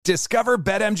Discover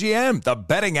BetMGM, the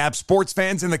betting app sports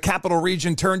fans in the capital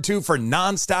region turn to for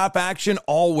nonstop action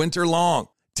all winter long.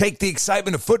 Take the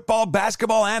excitement of football,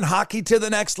 basketball, and hockey to the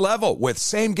next level with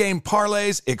same-game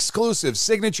parlays, exclusive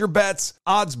signature bets,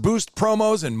 odds boost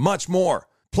promos, and much more.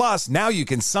 Plus, now you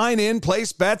can sign in,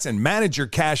 place bets, and manage your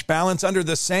cash balance under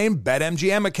the same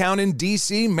BetMGM account in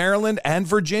D.C., Maryland, and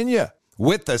Virginia.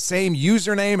 With the same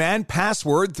username and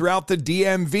password throughout the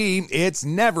DMV, it's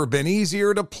never been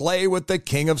easier to play with the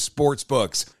king of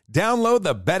sportsbooks. Download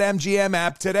the BetMGM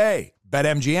app today.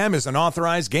 BetMGM is an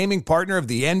authorized gaming partner of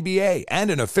the NBA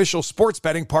and an official sports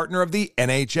betting partner of the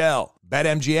NHL.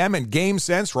 BetMGM and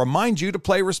GameSense remind you to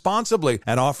play responsibly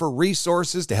and offer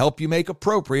resources to help you make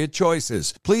appropriate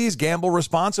choices. Please gamble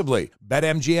responsibly.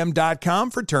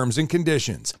 BetMGM.com for terms and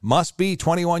conditions. Must be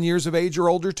 21 years of age or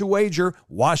older to wager.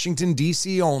 Washington,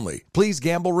 D.C. only. Please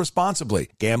gamble responsibly.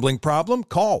 Gambling problem?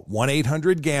 Call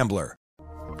 1-800-GAMBLER.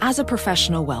 As a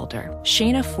professional welder,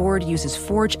 Shayna Ford uses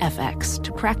Forge FX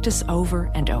to practice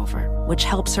over and over, which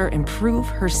helps her improve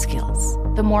her skills.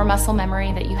 The more muscle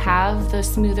memory that you have, the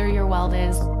smoother your weld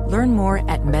is. Learn more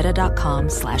at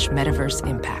meta.com/metaverse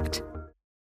impact.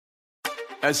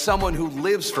 As someone who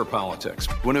lives for politics,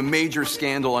 when a major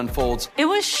scandal unfolds, it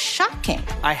was shocking.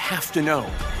 I have to know,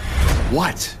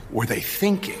 what were they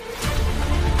thinking?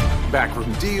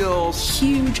 Backroom deals,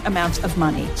 huge amounts of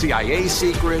money, CIA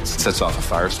secrets, sets off a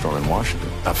firestorm in Washington,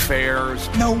 affairs.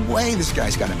 No way this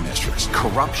guy's got a mistress.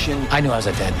 Corruption. I knew I was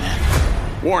a dead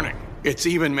man. Warning, it's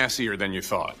even messier than you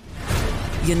thought.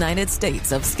 United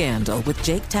States of Scandal with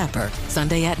Jake Tapper,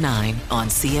 Sunday at 9 on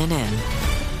CNN.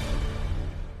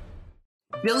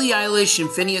 Billie Eilish and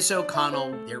Phineas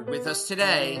O'Connell, they're with us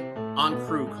today on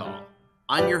Crew Call.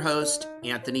 I'm your host,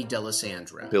 Anthony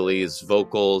D'Alessandro. Billie's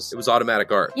vocals, it was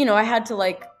automatic art. You know, I had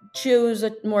to choose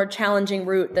a more challenging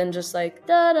route than just da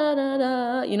da da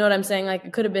da. You know what I'm saying?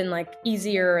 It could have been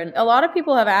easier. And a lot of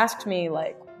people have asked me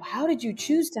how did you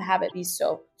choose to have it be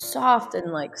so soft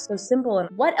and so simple? And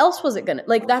what else was it gonna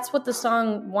that's what the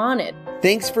song wanted.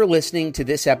 Thanks for listening to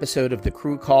this episode of the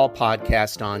Crew Call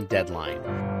podcast on Deadline.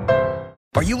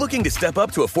 Are you looking to step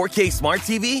up to a 4K smart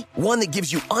TV? One that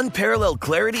gives you unparalleled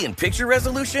clarity and picture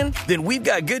resolution? Then we've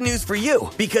got good news for you,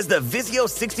 because the Vizio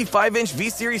 65-inch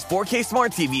V-Series 4K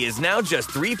smart TV is now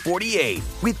just $348.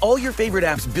 With all your favorite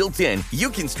apps built in, you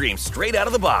can stream straight out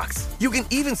of the box. You can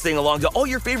even sing along to all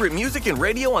your favorite music and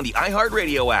radio on the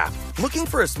iHeartRadio app. Looking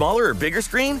for a smaller or bigger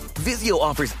screen? Vizio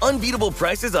offers unbeatable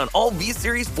prices on all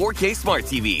V-Series 4K smart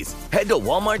TVs. Head to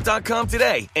Walmart.com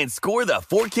today and score the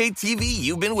 4K TV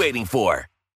you've been waiting for.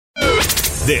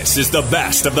 This is the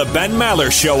best of the Ben Maller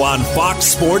Show on Fox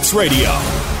Sports Radio.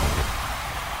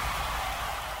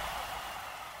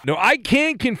 No, I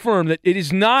can confirm that it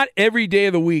is not every day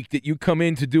of the week that you come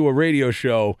in to do a radio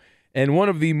show and one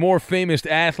of the more famous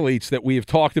athletes that we have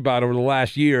talked about over the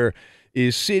last year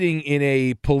is sitting in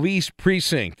a police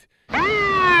precinct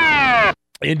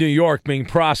in New York being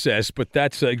processed, but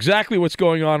that's exactly what's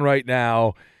going on right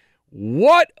now.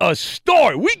 What a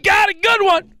story. We got a good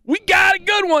one.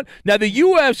 Now, the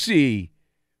UFC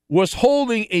was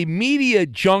holding a media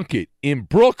junket in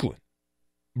Brooklyn.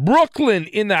 Brooklyn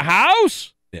in the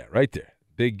house? Yeah, right there.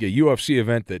 Big UFC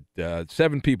event that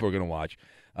 7 people are going to watch.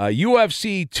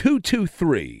 UFC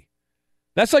 223.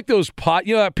 That's like those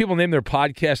people name their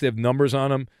podcasts, they have numbers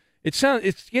on them. It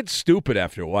gets stupid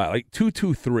after a while.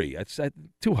 223. That's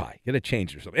too high. You got to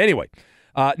change it or something. Anyway,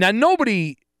 now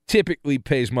nobody typically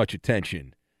pays much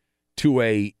attention to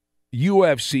a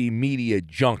UFC media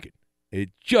junket. It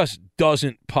just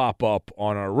doesn't pop up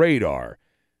on our radar.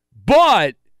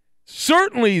 But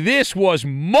certainly this was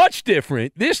much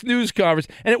different, this news conference,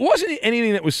 and it wasn't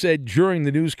anything that was said during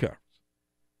the news conference.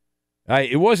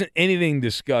 It wasn't anything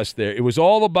discussed there. It was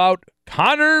all about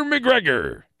Conor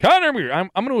McGregor. I'm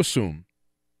going to assume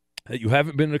that you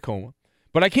haven't been in a coma,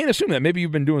 but I can't assume that. Maybe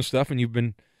you've been doing stuff and you've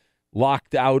been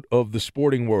locked out of the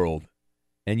sporting world,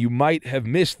 and you might have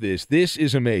missed this. This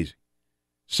is amazing.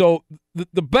 So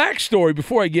the backstory,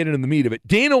 before I get into the meat of it,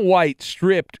 Dana White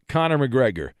stripped Conor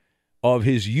McGregor of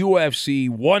his UFC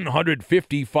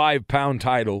 155-pound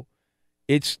title.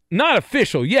 It's not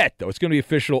official yet, though. It's going to be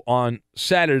official on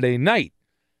Saturday night.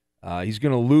 He's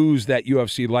going to lose that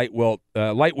UFC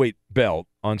lightweight belt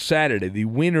on Saturday. The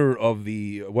winner of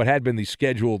what had been the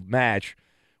scheduled match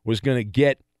was going to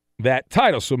get that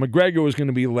title. So McGregor was going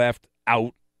to be left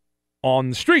out on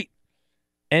the street.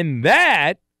 And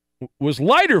that was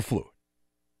lighter fluid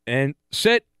and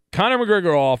set Conor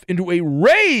McGregor off into a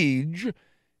rage,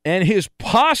 and his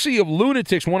posse of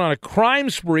lunatics went on a crime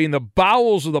spree in the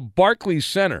bowels of the Barclays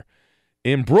Center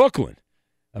in Brooklyn.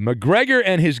 McGregor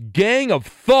and his gang of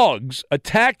thugs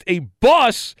attacked a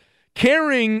bus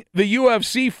carrying the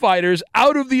UFC fighters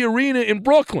out of the arena in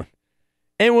Brooklyn.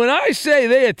 And when I say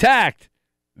they attacked.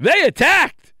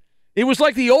 It was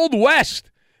like the Old West.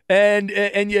 And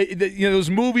those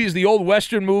movies, the old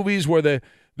Western movies where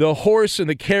the horse and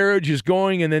the carriage is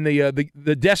going and then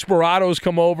the desperados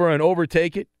come over and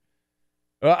overtake it.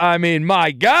 I mean,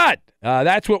 my God,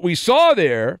 that's what we saw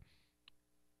there,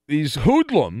 these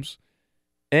hoodlums.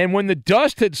 And when the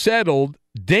dust had settled,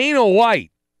 Dana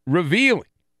White revealing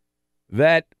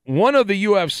that one of the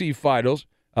UFC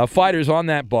fighters on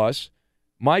that bus,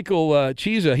 Michael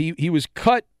Chiesa, he was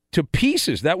cut to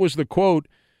pieces. That was the quote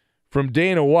from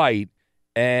Dana White,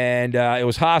 and it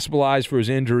was hospitalized for his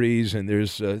injuries, and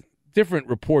there's different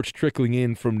reports trickling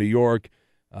in from New York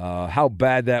how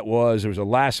bad that was. There was a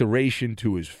laceration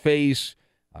to his face.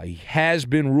 He has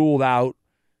been ruled out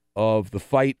of the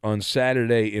fight on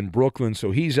Saturday in Brooklyn,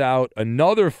 so he's out.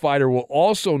 Another fighter will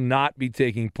also not be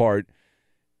taking part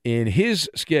in his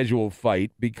scheduled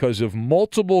fight because of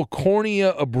multiple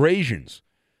cornea abrasions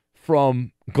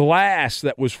from glass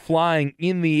that was flying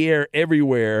in the air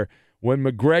everywhere when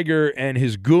McGregor and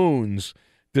his goons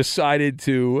decided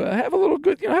to have a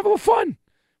little fun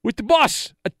with the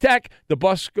bus. Attack the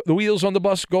bus. The wheels on the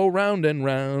bus go round and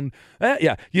round.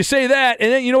 Yeah, you say that,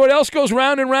 and then you know what else goes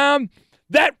round and round?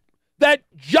 That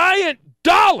giant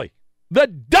dolly, the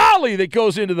dolly that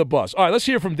goes into the bus. All right, let's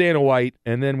hear from Dana White,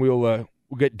 and then we'll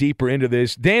get deeper into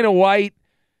this. Dana White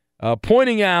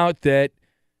pointing out that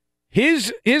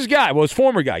his guy, his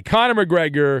former guy, Conor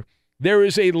McGregor, there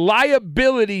is a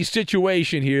liability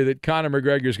situation here that Conor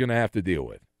McGregor is going to have to deal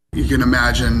with. You can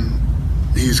imagine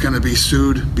he's going to be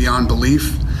sued beyond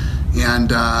belief, and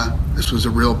this was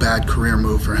a real bad career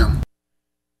move for him.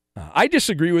 I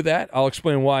disagree with that. I'll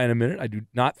explain why in a minute. I do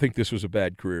not think this was a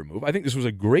bad career move. I think this was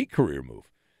a great career move.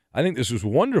 I think this was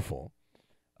wonderful.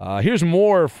 Here's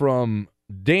more from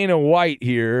Dana White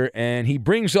here, and he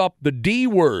brings up the D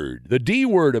word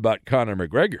about Conor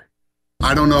McGregor.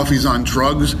 I don't know if he's on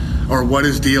drugs or what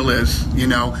his deal is,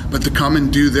 but to come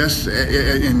and do this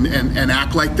and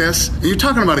act like this. And you're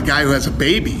talking about a guy who has a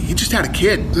baby. He just had a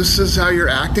kid. This is how you're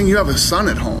acting? You have a son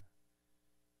at home.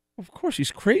 Of course,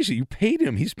 he's crazy. You paid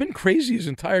him. He's been crazy his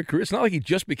entire career. It's not like he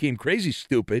just became crazy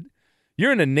stupid.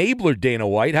 You're an enabler, Dana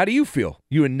White. How do you feel,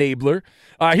 you enabler?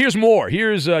 Here's more.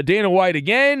 Here's Dana White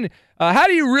again. How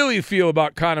do you really feel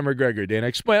about Conor McGregor, Dana?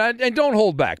 Explain, and don't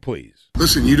hold back, please.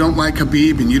 Listen, you don't like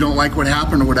Khabib and you don't like what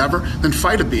happened or whatever, then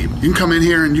fight Khabib. You can come in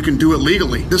here and you can do it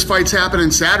legally. This fight's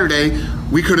happening Saturday.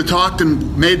 We could have talked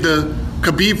and made the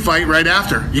Khabib fight right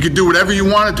after. You could do whatever you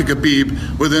wanted to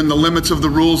Khabib within the limits of the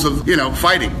rules of,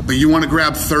 fighting. But you want to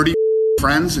grab 30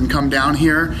 friends and come down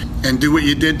here and do what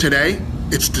you did today?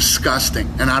 It's disgusting,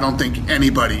 and I don't think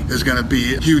anybody is going to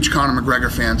be huge Conor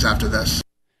McGregor fans after this.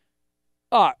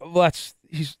 Well, that's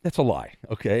a lie,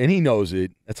 okay? And he knows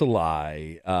it. That's a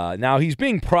lie. Now, he's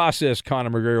being processed, Conor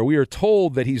McGregor. We are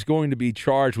told that he's going to be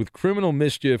charged with criminal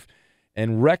mischief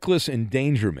and reckless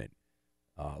endangerment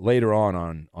later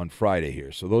on Friday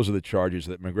here. So those are the charges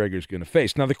that McGregor's going to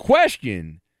face. Now, the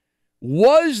question,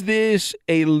 was this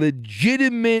a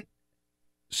legitimate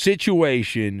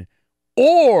situation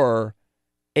or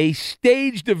a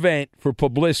staged event for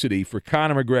publicity for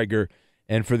Conor McGregor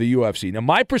and for the UFC? Now,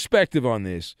 my perspective on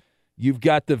this, you've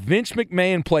got the Vince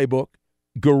McMahon playbook,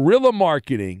 guerrilla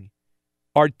marketing,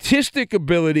 artistic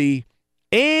ability,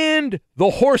 and the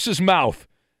horse's mouth.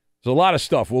 There's a lot of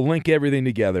stuff. We'll link everything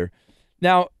together.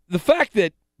 Now,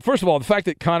 first of all, the fact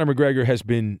that Conor McGregor has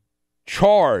been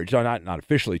charged, not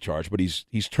officially charged, but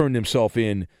he's turned himself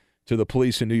in to the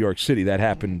police in New York City. That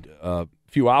happened a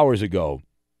few hours ago.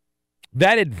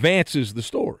 That advances the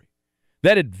story.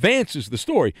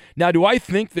 Now, do I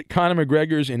think that Conor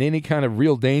McGregor's in any kind of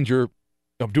real danger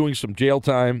of doing some jail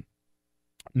time?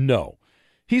 No.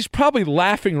 He's probably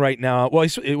laughing right now. Well,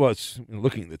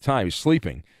 looking at the time, he's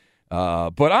sleeping.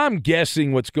 But I'm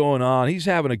guessing what's going on. He's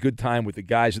having a good time with the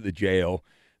guys at the jail.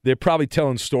 They're probably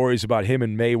telling stories about him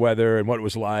and Mayweather and what it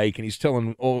was like, and he's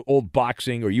telling old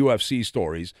boxing or UFC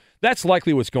stories. That's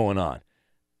likely what's going on.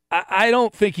 I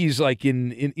don't think he's like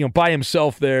in by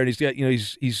himself there, and he's got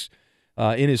he's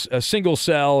in his single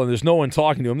cell and there's no one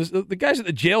talking to him. The guys at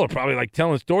the jail are probably like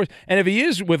telling stories, and if he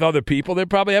is with other people, they're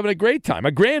probably having a great time,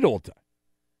 a grand old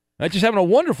time, just having a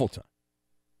wonderful time.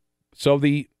 So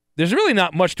there's really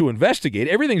not much to investigate.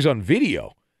 Everything's on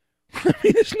video. I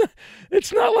mean,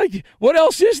 it's not like, what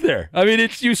else is there? I mean,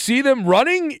 you see them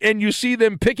running and you see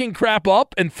them picking crap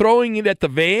up and throwing it at the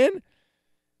van.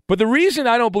 But the reason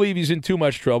I don't believe he's in too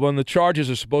much trouble, and the charges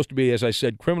are supposed to be, as I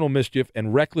said, criminal mischief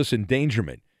and reckless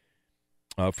endangerment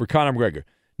for Conor McGregor.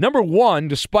 Number one,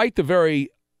 despite the very,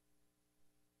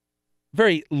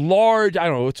 very large, I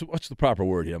don't know, what's the proper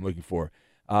word here I'm looking for,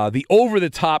 the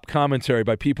over-the-top commentary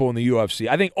by people in the UFC,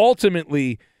 I think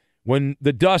ultimately when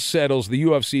the dust settles, the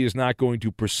UFC is not going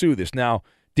to pursue this. Now,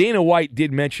 Dana White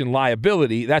did mention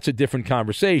liability. That's a different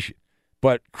conversation.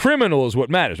 But criminal is what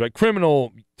matters, right?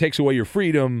 Criminal takes away your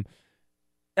freedom.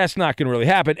 That's not going to really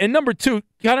happen. And number two,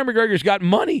 Conor McGregor's got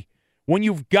money. When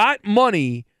you've got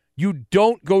money, you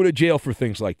don't go to jail for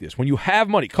things like this. When you have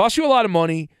money, it costs you a lot of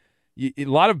money, a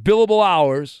lot of billable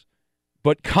hours,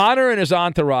 but Conor and his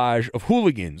entourage of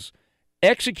hooligans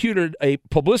executed a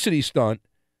publicity stunt,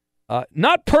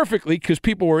 not perfectly because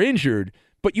people were injured,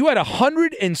 but you had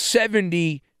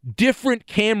 170 different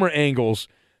camera angles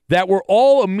that were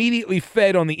all immediately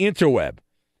fed on the interweb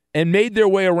and made their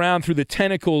way around through the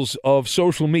tentacles of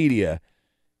social media.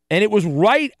 And it was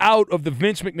right out of the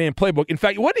Vince McMahon playbook. In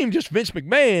fact, it wasn't even just Vince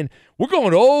McMahon. We're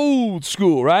going old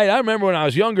school, right? I remember when I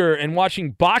was younger and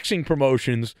watching boxing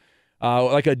promotions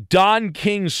like a Don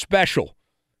King special,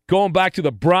 going back to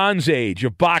the Bronze Age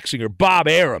of boxing, or Bob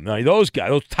Arum. Now, those guys,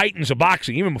 those titans of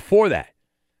boxing, even before that.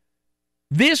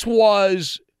 This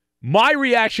was, my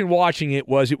reaction watching it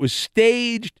was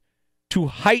staged to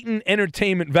heighten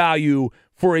entertainment value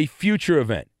for a future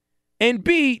event. And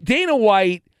B, Dana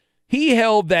White, he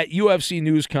held that UFC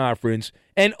news conference,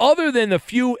 and other than the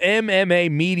few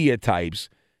MMA media types,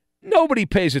 nobody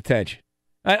pays attention.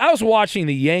 I was watching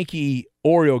the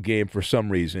Yankee-Oriole game for some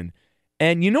reason,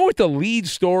 and you know what the lead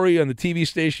story on the TV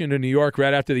station in New York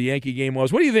right after the Yankee game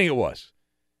was? What do you think it was?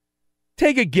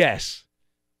 Take a guess.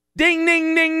 Ding,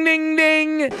 ding, ding, ding,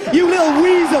 ding. You little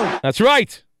weasel. That's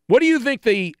right. What do you think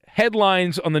the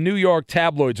headlines on the New York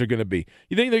tabloids are going to be?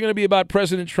 You think they're going to be about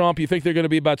President Trump? You think they're going to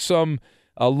be about some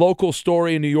local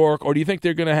story in New York? Or do you think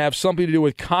they're going to have something to do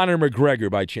with Conor McGregor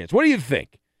by chance? What do you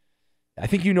think? I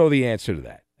think you know the answer to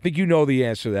that.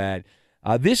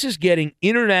 This is getting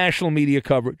international media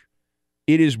coverage.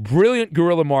 It is brilliant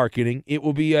guerrilla marketing. It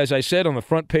will be, as I said, on the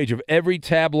front page of every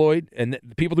tabloid, and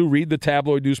the people who read the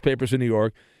tabloid newspapers in New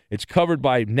York. It's covered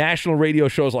by national radio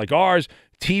shows like ours,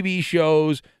 TV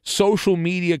shows, social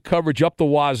media coverage up the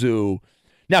wazoo.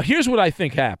 Now, here's what I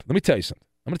think happened. Let me tell you something.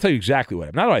 I'm going to tell you exactly what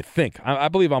happened. Not what I think. I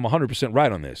believe I'm 100%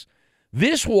 right on this.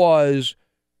 This was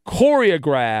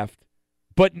choreographed,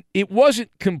 but it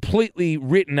wasn't completely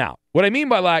written out. What I mean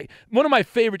by that, one of my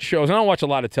favorite shows, and I don't watch a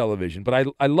lot of television,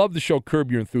 but I love the show Curb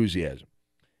Your Enthusiasm.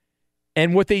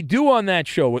 And what they do on that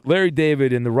show, what Larry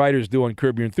David and the writers do on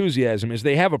Curb Your Enthusiasm, is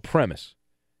they have a premise.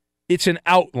 It's an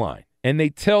outline, and they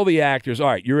tell the actors, all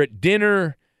right, you're at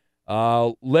dinner,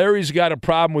 Larry's got a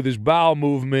problem with his bowel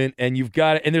movement, and you've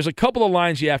got it, and there's a couple of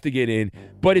lines you have to get in,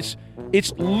 but it's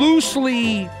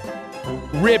loosely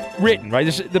written, right?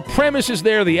 The premise is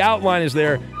there, the outline is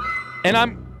there, and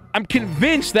I'm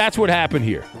convinced that's what happened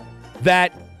here.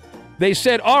 That they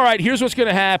said, all right, here's what's going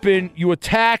to happen. You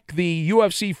attack the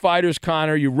UFC fighters,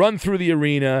 Conor. You run through the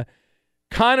arena.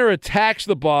 Conor attacks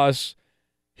the bus.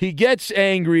 He gets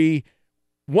angry.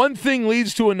 One thing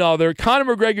leads to another.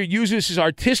 Conor McGregor uses his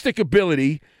artistic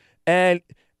ability, and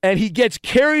he gets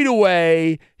carried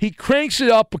away. He cranks it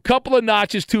up a couple of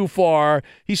notches too far.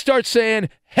 He starts saying,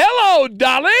 hello,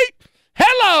 Dolly.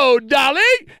 Hello, Dolly.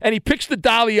 And he picks the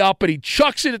dolly up and he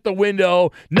chucks it at the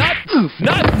window, not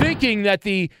thinking that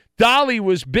the dolly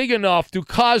was big enough to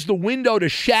cause the window to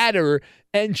shatter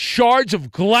and shards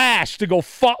of glass to go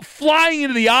flying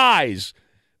into the eyes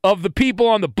of the people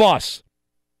on the bus.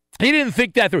 He didn't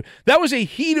think that through. That was a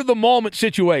heat-of-the-moment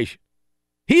situation.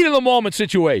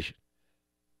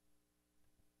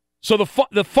 So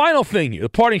the final thing here, the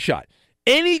parting shot,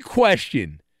 any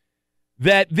question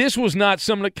that this was not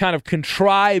some kind of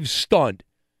contrived stunt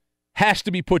has to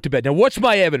be put to bed. Now, what's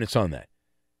my evidence on that?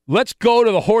 Let's go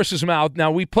to the horse's mouth. Now,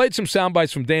 we played some sound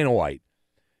bites from Dana White.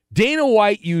 Dana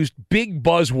White used big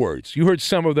buzzwords. You heard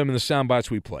some of them in the sound bites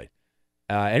we played.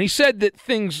 And he said that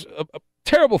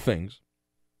terrible things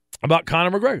about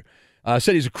Conor McGregor.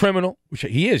 Said he's a criminal, which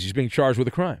he is. He's being charged with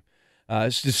a crime.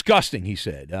 It's disgusting, he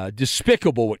said.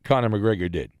 Despicable what Conor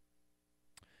McGregor did.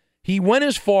 He went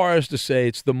as far as to say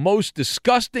it's the most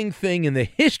disgusting thing in the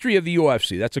history of the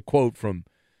UFC. That's a quote from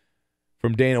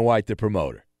Dana White, the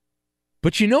promoter.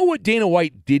 But you know what Dana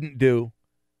White didn't do?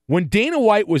 When Dana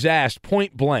White was asked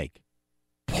point blank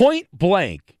by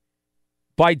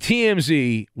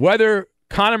TMZ whether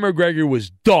Conor McGregor was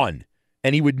done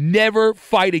and he would never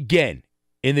fight again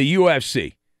in the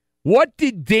UFC, what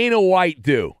did Dana White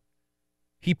do?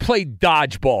 He played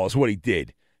dodgeball is what he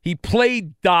did. He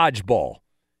played dodgeball.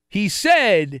 He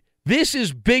said, this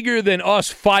is bigger than us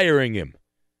firing him.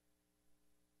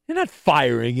 You're not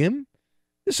firing him.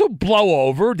 This will blow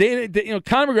over.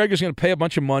 Conor McGregor's going to pay a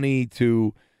bunch of money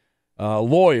to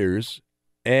lawyers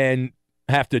and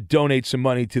have to donate some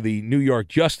money to the New York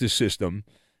justice system,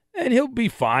 and he'll be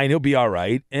fine. He'll be all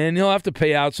right, and he'll have to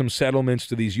pay out some settlements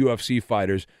to these UFC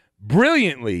fighters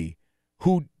brilliantly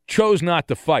who chose not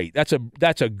to fight. That's a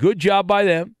good job by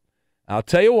them. I'll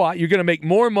tell you what, you're going to make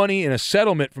more money in a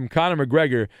settlement from Conor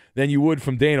McGregor than you would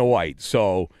from Dana White.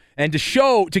 So, and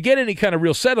to get any kind of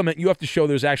real settlement, you have to show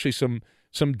there's actually some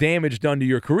damage done to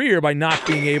your career by not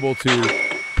being able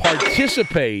to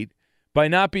participate. By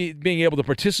not being able to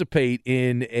participate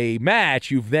in a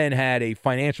match, you've then had a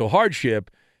financial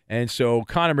hardship, and so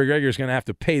Conor McGregor is going to have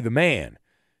to pay the man,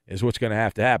 is what's going to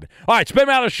have to happen. All right, it's Ben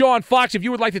Maller Show on Fox. If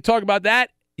you would like to talk about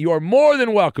that, you are more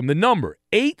than welcome. The number,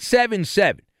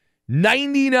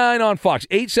 877-99 on Fox,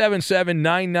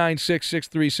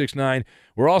 877-996-6369.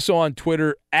 We're also on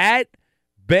Twitter, at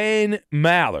Ben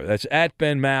Maller. That's at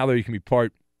Ben Maller. You can be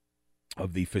part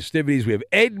of the festivities. We have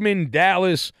Edmund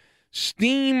Dallas,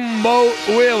 Steamboat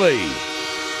Willie,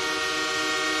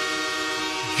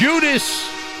 Judas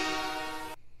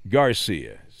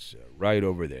Garcia, right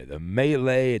over there. The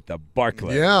melee at the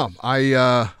Barclays. Yeah,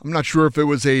 I'm not sure if it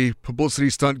was a publicity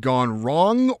stunt gone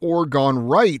wrong or gone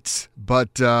right,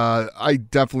 but I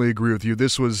definitely agree with you.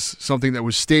 This was something that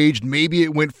was staged. Maybe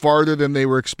it went farther than they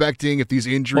were expecting. If these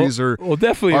injuries are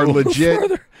legit.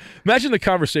 Further. Imagine the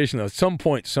conversation, though. At some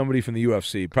point, somebody from the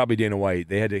UFC, probably Dana White,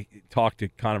 they had to talk to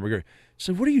Conor McGregor.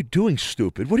 So what are you doing,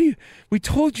 stupid? We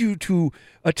told you to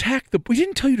attack we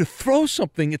didn't tell you to throw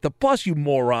something at the bus, you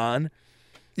moron.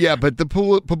 Yeah, but the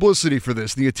publicity for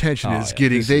this, the attention is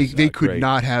getting, they could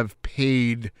not have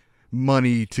paid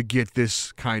money to get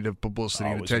this kind of publicity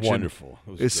and attention. Wonderful.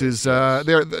 This is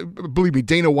believe me,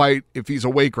 Dana White, if he's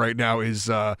awake right now, is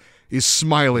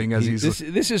smiling as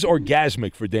this is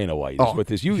orgasmic for Dana White.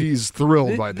 He's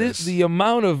thrilled by this. The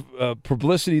amount of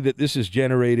publicity that this has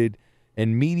generated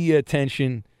and media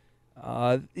attention.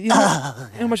 You know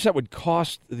how much that would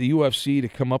cost the UFC to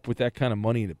come up with that kind of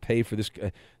money to pay for this,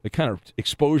 the kind of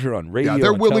exposure on radio? Yeah,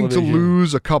 they're willing television. To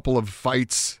lose a couple of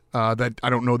fights that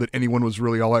I don't know that anyone was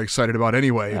really all that excited about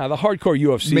anyway. Yeah, the hardcore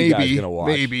UFC guy's going to watch.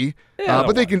 Maybe. Yeah,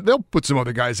 but they'll put some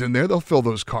other guys in there. They'll fill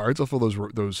those cards. They'll fill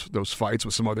those fights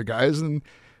with some other guys. And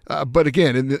but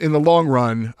again, in the long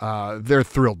run, they're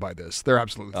thrilled by this. They're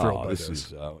absolutely thrilled by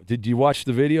this. Did you watch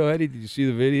the video, Eddie? Did you see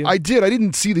the video? I did. I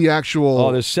didn't see the actual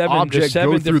object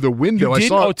go through the window.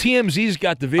 TMZ's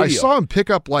got the video. I saw him pick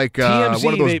up one of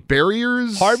those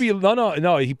barriers.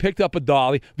 No. He picked up a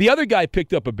dolly. The other guy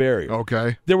picked up a barrier.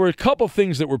 Okay. There were a couple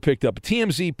things that were picked up.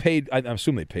 TMZ paid. I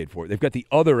assume they paid for it. They've got the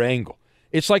other angle.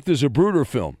 It's like the Zapruder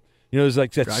film. There's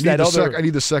like that. I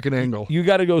need the second angle. You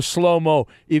got to go slow mo.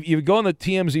 If you go on the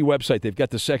TMZ website, they've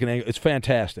got the second angle. It's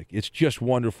fantastic. It's just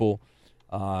wonderful,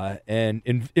 and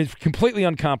it's completely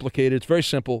uncomplicated. It's very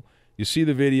simple. You see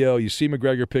the video. You see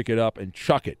McGregor pick it up and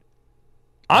chuck it.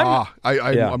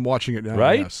 I'm watching it now.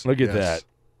 Right? Yes. Look at that.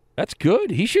 That's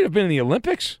good. He should have been in the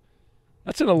Olympics.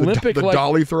 That's an Olympic. The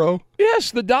dolly throw.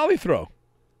 Yes, the dolly throw.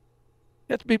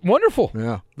 That's wonderful.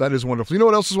 Yeah, that is wonderful. You know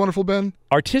what else is wonderful, Ben?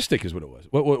 Artistic is what it was.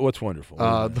 What's wonderful?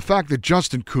 The fact that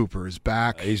Justin Cooper is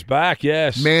back. He's back,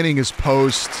 yes. Manning his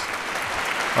post.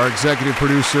 Our executive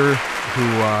producer,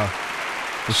 who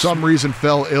for some reason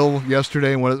fell ill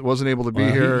yesterday and wasn't able to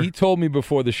be here. He told me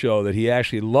before the show that he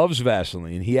actually loves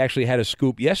Vaseline. He actually had a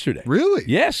scoop yesterday. Really?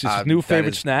 Yes, it's his new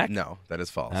favorite snack. No, that is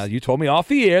false. You told me off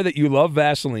the air that you love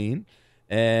Vaseline,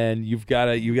 and you've got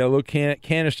a little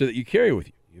canister that you carry with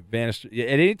you. At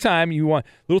any time you want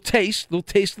a little taste of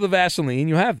the Vaseline,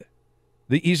 you have that.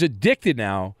 He's addicted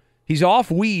now. He's off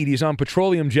weed. He's on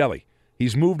petroleum jelly.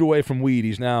 He's moved away from weed.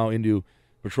 He's now into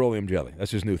petroleum jelly.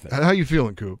 That's his new thing. How you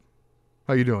feeling, Coop?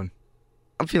 How you doing?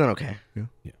 I'm feeling okay. Yeah.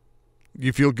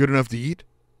 You feel good enough to eat?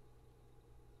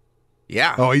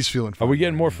 Yeah. Oh, he's feeling fine. Are we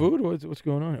getting more food? What's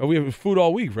going on? Oh, we have food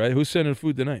all week, right? Who's sending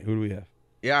food tonight? Who do we have?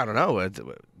 Yeah, I don't know.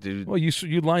 Dude. Well,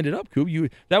 you lined it up, Coop.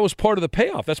 That was part of the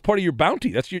payoff. That's part of your bounty.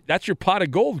 That's your pot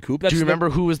of gold, Coop. Do you remember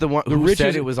who was the one who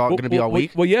said it was all going to be all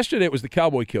week? Well, yesterday it was the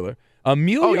Cowboy Killer.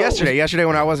 Emilio. Oh, yesterday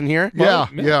when I wasn't here.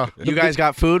 Yeah. You guys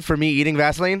got food for me eating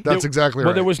Vaseline. That's exactly right.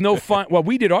 Well, there was no fine. Well,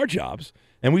 we did our jobs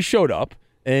and we showed up,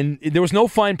 and there was no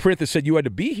fine print that said you had to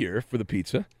be here for the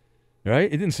pizza.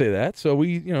 Right? It didn't say that, so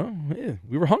we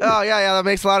were hungry. Oh yeah, that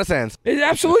makes a lot of sense. It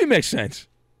absolutely makes sense.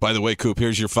 By the way, Coop,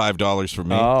 here's your $5 from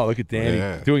me. Oh, look at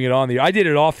Danny doing it on the air. I did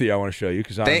it off the air. I want to show you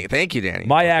because thank you, Danny.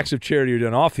 My acts of charity are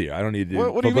done off the air. I don't need to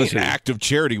do What publicity. do you mean act of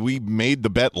charity? We made the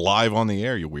bet live on the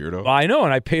air, you weirdo. I know,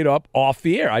 and I paid up off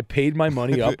the air. I paid my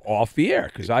money up off the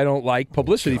air because I don't like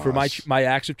publicity for my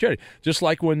acts of charity. Just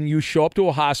like when you show up to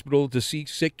a hospital to see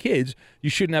sick kids,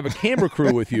 you shouldn't have a camera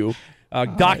crew with you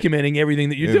documenting everything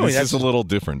that you're doing. That's a little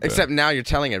different. Except now you're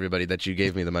telling everybody that you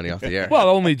gave me the money off the air. Well,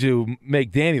 only to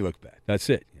make Danny look bad. That's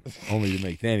it. Only to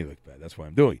make Danny look bad. That's why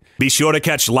I'm doing it. Be sure to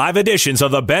catch live editions of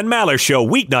The Ben Maller Show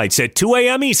weeknights at 2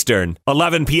 a.m. Eastern,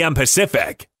 11 p.m.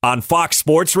 Pacific on Fox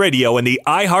Sports Radio and the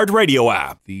iHeartRadio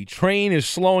app. The train is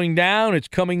slowing down. It's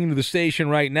coming into the station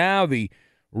right now. The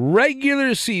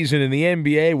regular season in the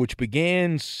NBA, which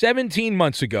began 17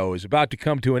 months ago, is about to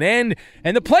come to an end,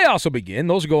 and the playoffs will begin.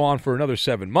 Those will go on for another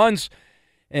 7 months.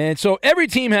 And so every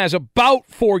team has about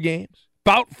 4 games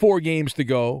to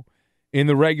go in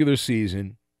the regular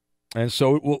season. And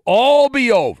so it will all be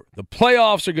over. The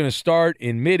playoffs are going to start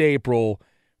in mid-April,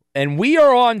 and we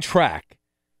are on track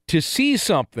to see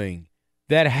something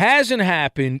that hasn't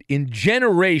happened in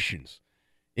generations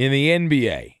in the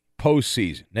NBA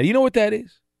postseason. Now, you know what that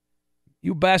is?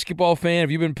 You basketball fan,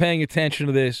 have you been paying attention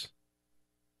to this?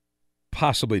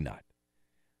 Possibly not.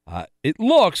 It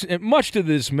looks, much to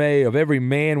the dismay of every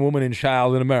man, woman, and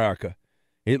child in America,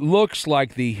 it looks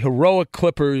like the heroic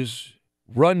Clippers'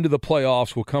 run to the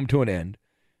playoffs will come to an end.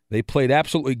 They played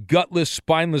absolutely gutless,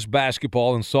 spineless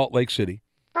basketball in Salt Lake City.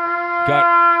 No,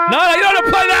 you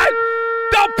don't play that!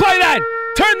 Don't play that!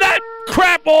 Turn that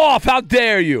crap off! How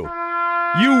dare you!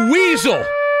 You weasel!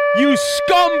 You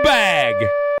scumbag!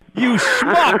 You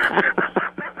schmuck!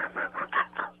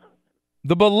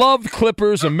 The beloved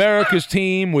Clippers, America's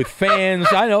team with fans.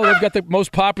 I know they've got the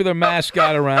most popular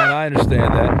mascot around. I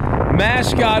understand that.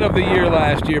 Mascot of the year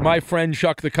last year, my friend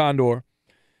Chuck the Condor.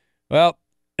 Well,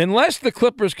 unless the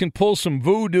Clippers can pull some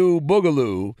voodoo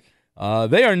boogaloo,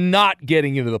 they are not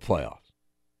getting into the playoffs.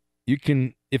 You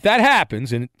can, if that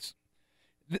happens, and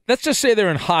let's just say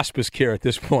they're in hospice care at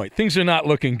this point. Things are not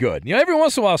looking good. You know, every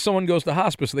once in a while, someone goes to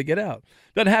hospice, they get out.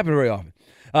 Doesn't happen very often.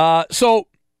 So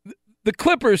the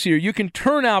Clippers here, you can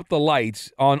turn out the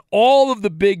lights on all of the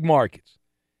big markets.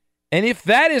 And if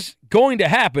that is going to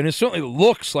happen, it certainly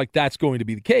looks like that's going to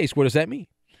be the case. What does that mean?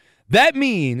 That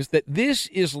means that this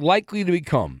is likely to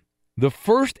become the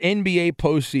first NBA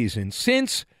postseason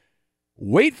since,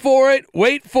 wait for it,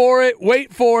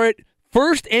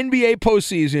 first NBA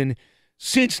postseason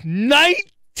since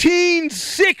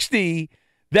 1960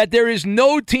 that there is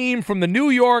no team from the New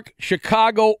York,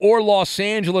 Chicago, or Los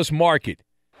Angeles market.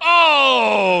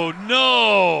 Oh,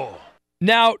 no.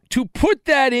 Now, to put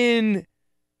that in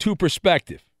to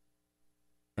perspective,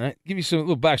 all right, give you some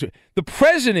little backstory. The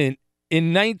president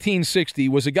in 1960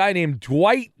 was a guy named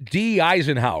Dwight D.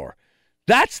 Eisenhower.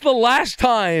 That's the last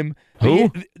time.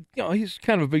 Who? He's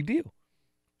kind of a big deal.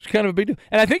 It's kind of a big deal.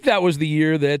 And I think that was the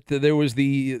year that there was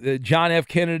the John F.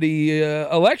 Kennedy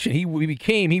election. He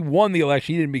won the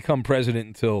election. He didn't become president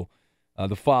until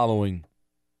the following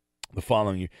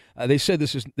year. They said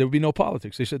there would be no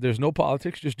politics. They said there's no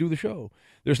politics, just do the show.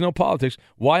 There's no politics.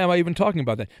 Why am I even talking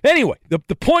about that? Anyway,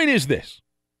 the point is this.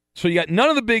 So you got none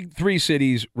of the big 3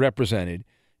 cities represented.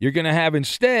 You're going to have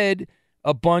instead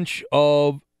a bunch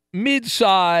of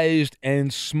mid-sized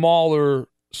and smaller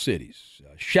cities.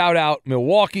 Shout out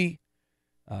Milwaukee.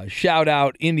 Shout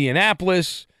out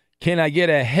Indianapolis. Can I get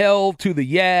a hell to the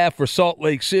yeah for Salt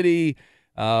Lake City?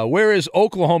 Where is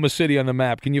Oklahoma City on the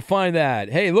map? Can you find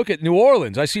that? Hey, look at New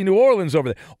Orleans. I see New Orleans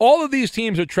over there. All of these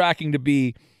teams are tracking to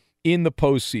be in the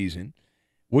postseason,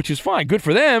 which is fine. Good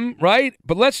for them, right?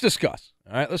 But let's discuss.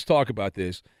 All right, let's talk about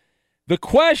this. The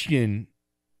question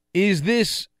is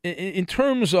this, in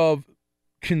terms of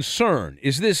concern,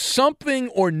 is this something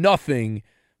or nothing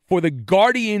for the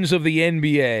guardians of the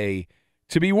NBA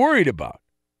to be worried about?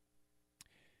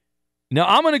 Now,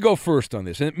 I'm going to go first on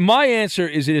this. And my answer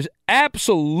is it is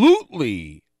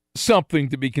absolutely something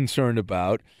to be concerned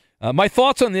about. My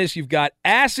thoughts on this, you've got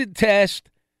acid test,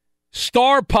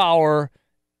 star power,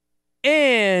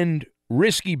 and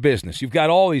risky business. You've got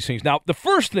all these things. Now, the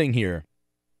first thing here,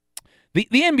 the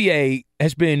NBA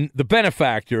has been the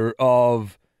benefactor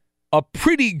of a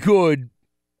pretty good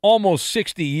almost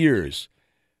 60 years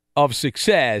of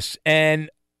success, and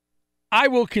I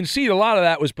will concede a lot of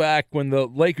that was back when the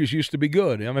Lakers used to be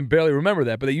good. I barely remember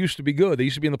that, but they used to be good. They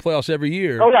used to be in the playoffs every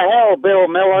year. Go to hell, Bill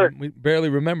Miller. We barely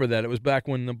remember that. It was back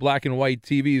when the black and white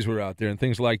TVs were out there and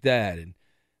things like that. And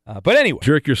but anyway,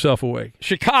 jerk yourself away.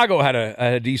 Chicago had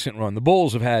a decent run. The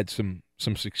Bulls have had some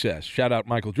success. Shout out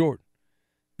Michael Jordan.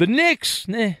 The Knicks,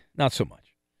 not so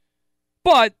much.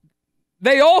 But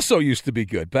they also used to be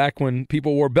good back when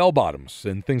people wore bell bottoms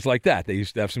and things like that. They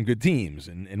used to have some good teams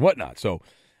and whatnot. So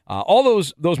all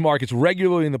those markets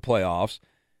regularly in the playoffs.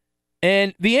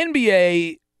 And the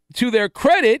NBA, to their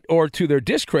credit or to their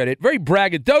discredit, very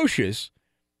braggadocious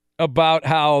about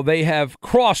how they have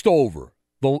crossed over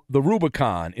the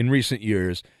Rubicon in recent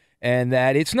years, and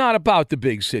that it's not about the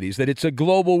big cities, that it's a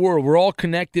global world. We're all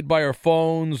connected by our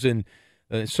phones and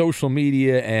social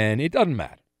media, and it doesn't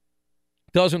matter.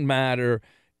 Doesn't matter.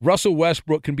 Russell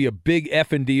Westbrook can be a big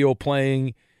effing deal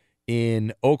playing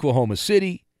in Oklahoma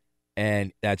City,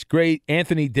 and that's great.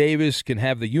 Anthony Davis can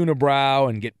have the unibrow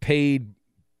and get paid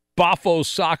Bafo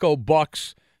Sacco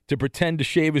bucks to pretend to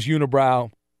shave his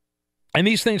unibrow. And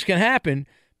these things can happen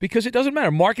because it doesn't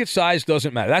matter. Market size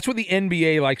doesn't matter. That's what the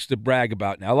NBA likes to brag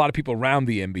about now. A lot of people around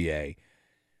the NBA.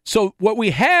 So what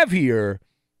we have here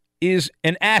is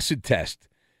an acid test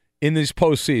in this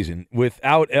postseason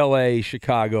without L.A.,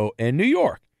 Chicago, and New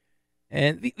York.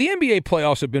 And the NBA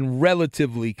playoffs have been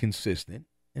relatively consistent.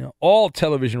 You know, all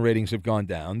television ratings have gone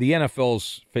down. The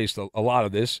NFL's faced a lot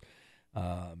of this.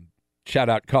 Shout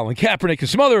out Colin Kaepernick and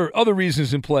some other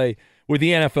reasons in play with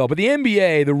the NFL. But the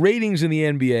NBA, the ratings in the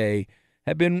NBA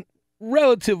have been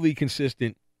relatively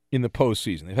consistent in the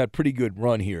postseason. They've had a pretty good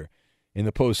run here in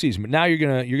the postseason. But now you're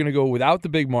gonna go without the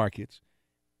big markets.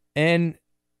 And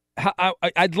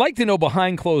I'd like to know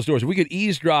behind closed doors, if we could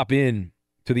eavesdrop in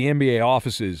to the NBA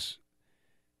offices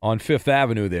on Fifth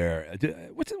Avenue there.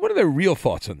 What are their real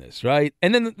thoughts on this, right?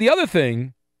 And then the other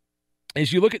thing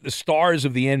is you look at the stars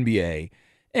of the NBA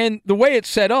and the way it's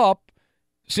set up,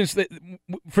 since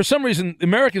for some reason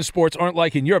American sports aren't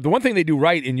like in Europe. The one thing they do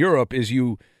right in Europe is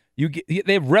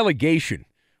they have relegation,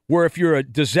 where if you're a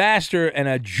disaster and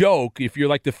a joke, if you're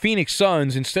like the Phoenix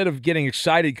Suns, instead of getting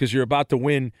excited because you're about to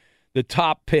win the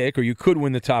top pick, or you could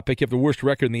win the top pick, you have the worst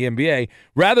record in the NBA,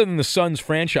 rather than the Suns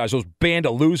franchise, those band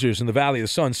of losers in the Valley of the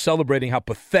Sun celebrating how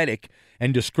pathetic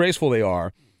and disgraceful they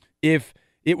are, if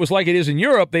it was like it is in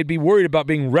Europe, they'd be worried about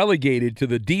being relegated to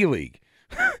the D-League.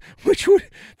 Which would,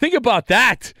 think about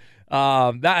that.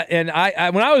 I when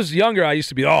I was younger, I used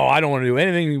to be, I don't want to do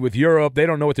anything with Europe. They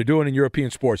don't know what they're doing in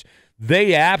European sports.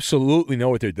 They absolutely know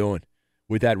what they're doing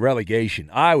with that relegation.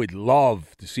 I would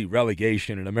love to see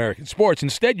relegation in American sports.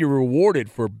 Instead, you're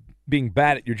rewarded for being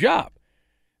bad at your job.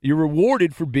 You're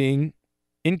rewarded for being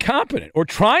incompetent or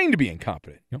trying to be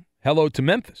incompetent. You know? Hello to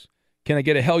Memphis. Can I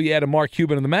get a hell yeah to Mark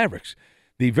Cuban and the Mavericks?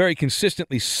 The very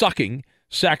consistently sucking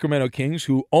Sacramento Kings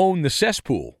who own the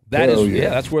cesspool.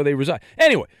 That's where they reside.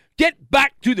 Anyway, get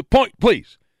back to the point,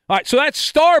 please. All right, so that's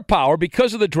star power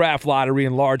because of the draft lottery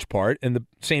in large part and the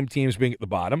same teams being at the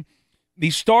bottom.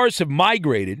 These stars have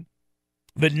migrated,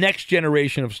 the next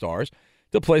generation of stars,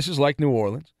 to places like New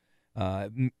Orleans,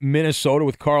 Minnesota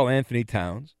with Karl Anthony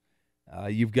Towns.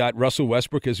 You've got Russell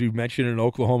Westbrook, as you mentioned, in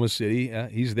Oklahoma City.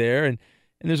 He's there. And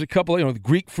there's a couple of, the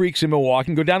Greek freaks in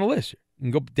Milwaukee. And go down the list. You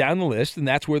can go down the list, and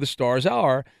that's where the stars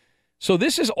are. So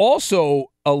this is also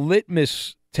a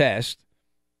litmus test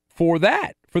for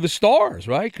that, for the stars,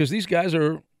 right? Because these guys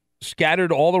are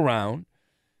scattered all around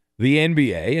the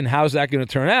NBA, and how's that going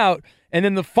to turn out? And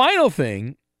then the final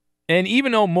thing, and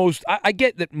even though I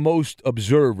get that most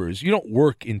observers, you don't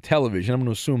work in television. I'm going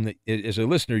to assume that as a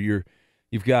listener,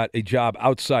 you've got a job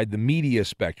outside the media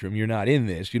spectrum. You're not in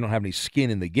this. You don't have any skin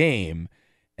in the game,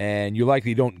 and you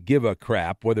likely don't give a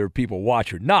crap whether people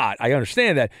watch or not. I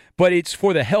understand that, but it's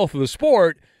for the health of the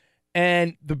sport.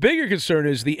 And the bigger concern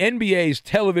is the NBA's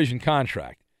television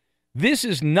contract. This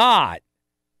is not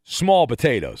small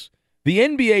potatoes. The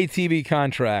NBA TV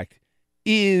contract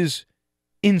is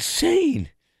insane.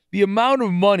 The amount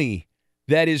of money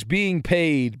that is being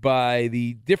paid by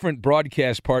the different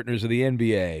broadcast partners of the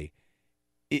NBA,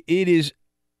 it is,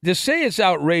 to say it's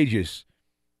outrageous,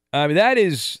 I mean, that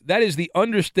is the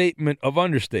understatement of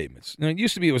understatements. Now, it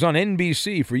used to be, it was on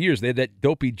NBC for years. They had that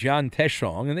dopey John Tesh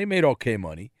song, and they made okay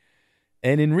money.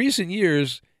 And in recent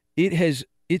years, it's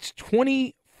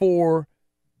 $24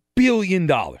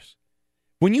 billion.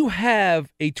 When you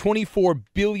have a $24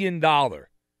 billion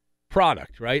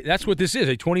product, right? That's what this is,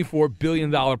 a $24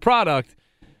 billion product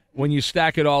when you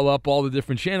stack it all up, all the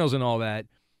different channels and all that.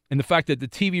 And the fact that the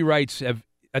TV rights have,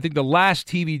 I think the last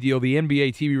TV deal, the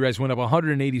NBA TV rights went up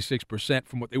 186%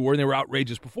 from what they were, and they were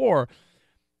outrageous before.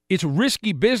 It's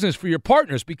risky business for your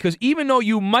partners because even though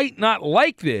you might not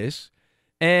like this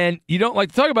and you don't like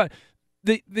to talk about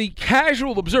it, the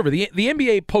casual observer, the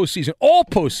NBA postseason, all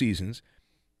postseasons,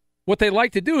 what they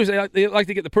like to do is they like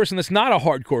to get the person that's not a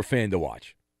hardcore fan to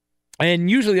watch. And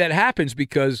usually that happens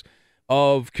because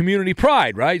of community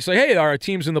pride, right? It's like, hey, our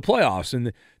team's in the playoffs,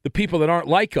 and the people that aren't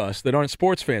like us, that aren't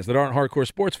sports fans, that aren't hardcore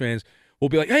sports fans, will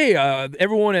be like, hey,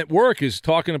 everyone at work is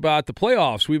talking about the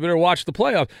playoffs. We better watch the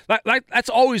playoffs. That's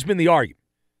always been the argument.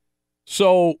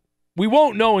 So we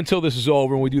won't know until this is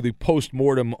over and we do the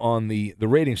post-mortem on the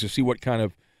ratings to see what kind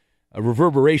of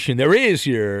reverberation there is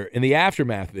here in the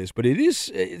aftermath of this. But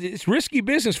it's risky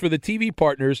business for the TV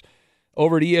partners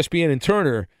over at ESPN and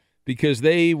Turner because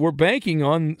they were banking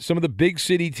on some of the big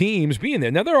city teams being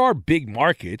there. Now, there are big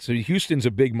markets. Houston's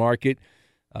a big market.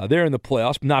 They're in the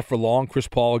playoffs, but not for long. Chris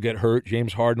Paul will get hurt.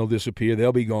 James Harden will disappear.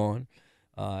 They'll be gone.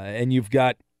 And you've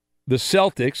got the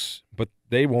Celtics, but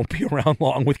they won't be around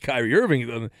long with Kyrie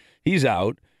Irving. He's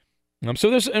out. So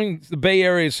the Bay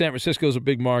Area, San Francisco is a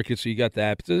big market, so you got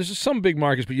that. So there's some big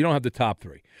markets, but you don't have the top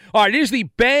three. All right, it is the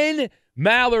Ben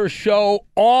Maller Show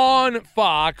on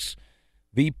Fox.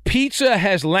 The pizza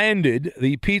has landed.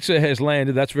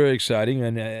 That's very exciting.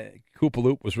 And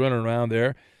Koopaloop was running around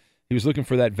there. He was looking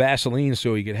for that Vaseline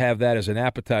so he could have that as an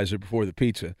appetizer before the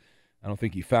pizza. I don't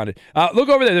think he found it. Look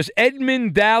over there. There's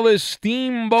Edmund Dallas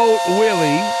Steamboat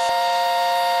Willie.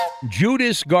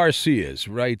 Judas Garcia's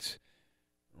right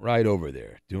over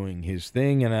there doing his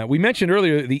thing. And we mentioned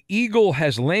earlier the Eagle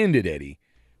has landed, Eddie.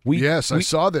 I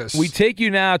saw this. We take you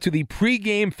now to the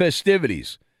pregame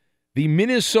festivities. The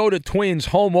Minnesota Twins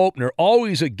home opener,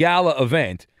 always a gala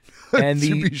event. And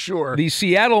to be sure. The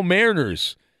Seattle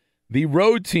Mariners, the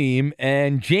road team,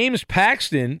 and James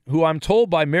Paxton, who I'm told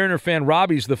by Mariner fan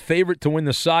Robbie is the favorite to win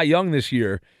the Cy Young this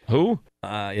year. Who?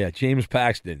 James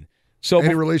Paxton. So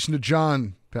any relation to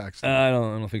John Paxton? I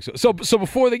don't think so. So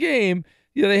before the game,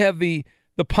 they have the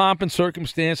pomp and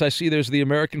circumstance. I see there's the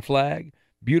American flag.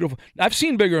 Beautiful. I've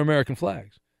seen bigger American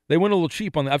flags. They went a little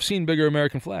cheap on that. I've seen bigger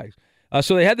American flags.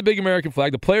 So they had the big American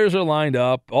flag. The players are lined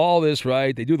up. All this,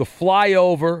 right? They do the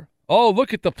flyover. Oh,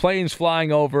 look at the planes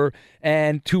flying over.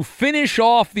 And to finish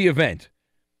off the event,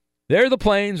 there are the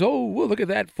planes. Oh, well, look at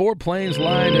that. 4 planes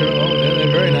lined.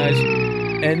 They're very nice.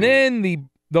 And then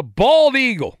the bald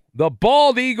eagle. The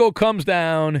bald eagle comes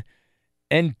down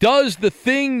and does the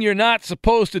thing you're not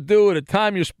supposed to do at a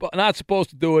time you're not supposed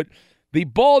to do it. The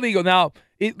bald eagle. Now,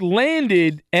 it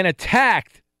landed and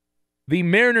attacked the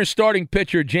Mariners starting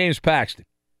pitcher, James Paxton.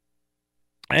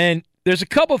 And there's a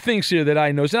couple things here that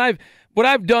I noticed. And what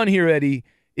I've done here, Eddie,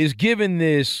 is given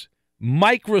this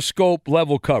microscope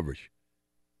level coverage.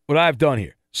 What I've done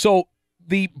here. So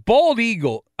the bald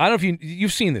eagle, I don't know if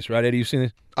you've seen this, right, Eddie? You've seen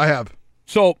this? I have.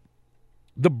 So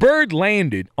the bird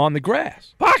landed on the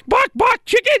grass. Bark, bark, bark,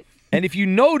 chicken. And if you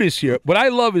notice here, what I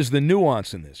love is the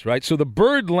nuance in this, right? So the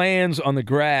bird lands on the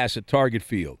grass at Target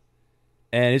Field.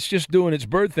 And it's just doing its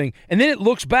bird thing. And then it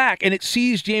looks back, and it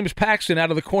sees James Paxton out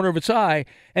of the corner of its eye,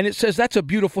 and it says, that's a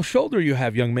beautiful shoulder you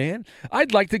have, young man.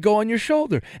 I'd like to go on your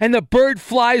shoulder. And the bird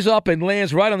flies up and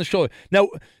lands right on the shoulder. Now,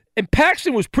 and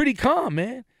Paxton was pretty calm,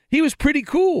 man. He was pretty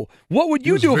cool. What would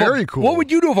you do? What would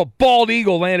you do if a bald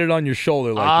eagle landed on your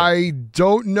shoulder like that? I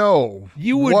don't know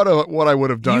what I would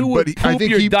have done, but I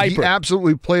think he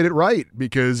absolutely played it right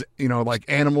because, like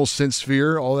animals sense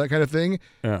fear, all that kind of thing.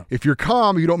 Yeah. If you're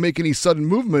calm, you don't make any sudden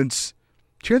movements,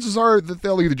 chances are that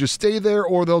they'll either just stay there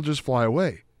or they'll just fly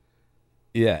away.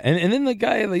 Yeah, and then the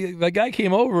guy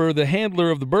came over, the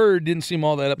handler of the bird didn't seem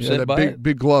all that upset by it.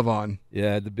 Big glove on.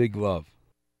 Yeah, the big glove.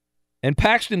 And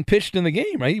Paxton pitched in the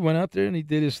game, right? He went out there and he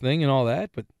did his thing and all that,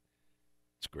 but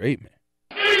it's great, man.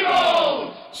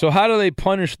 Eagles! So how do they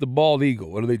punish the bald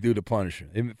eagle? What do they do to punish him?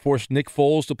 They force Nick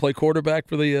Foles to play quarterback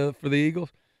for the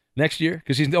Eagles next year?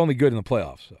 Because he's only good in the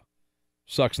playoffs, so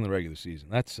sucks in the regular season.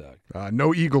 That sucked.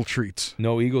 No eagle treats.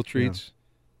 No eagle treats?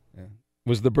 Yeah.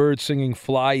 Was the bird singing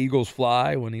Fly, Eagles,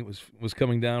 Fly when he was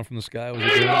coming down from the sky? Was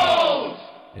it Eagles!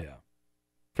 Yeah.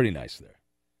 Pretty nice there.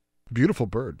 Beautiful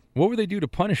bird. What would they do to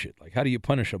punish it? Like, how do you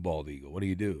punish a bald eagle? What do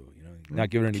you do? Not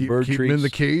giving any bird treats? Keep him in the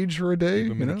cage for a day?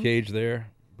 Keep him in the cage there.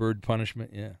 Bird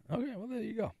punishment, yeah. Okay, well, there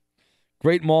you go.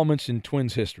 Great moments in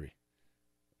Twins history.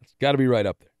 It's got to be right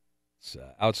up there. It's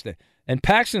outstanding. And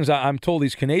Paxton's, I'm told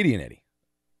he's Canadian, Eddie.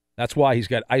 That's why he's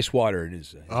got ice water in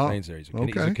his veins there. He's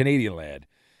a Canadian lad.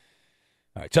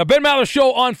 All right, so Ben Maller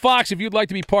Show on Fox. If you'd like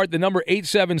to be part, the number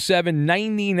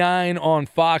 877-99 on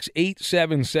Fox,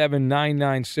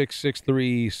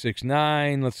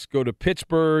 877-996-6369. Let's go to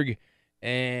Pittsburgh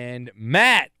and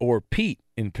Matt or Pete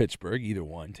in Pittsburgh, either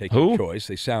one. Take your choice.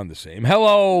 They sound the same.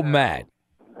 Hello, Matt.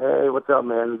 Hey, what's up,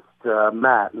 man? It's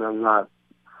Matt, and I'm not.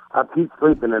 Pete's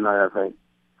sleeping tonight, I think.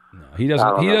 No, he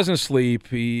doesn't. He doesn't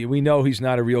sleep. We know he's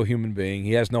not a real human being.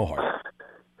 He has no heart.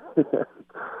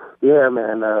 Yeah,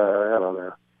 man, I don't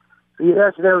know. Yeah,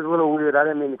 actually, that was a little weird. I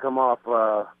didn't mean to come off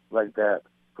like that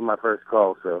for my first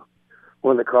call, so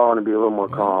wanted to call in and be a little more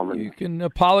calm. And, you can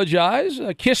apologize.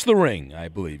 Kiss the ring, I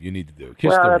believe you need to do.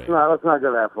 Kiss the ring. Let's not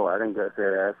go that far. I didn't go say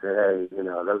that. I said, hey,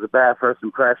 that was a bad first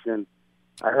impression.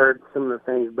 I heard some of the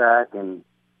things back, and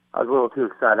I was a little too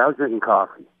excited. I was drinking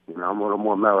coffee. I'm a little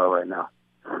more mellow right now.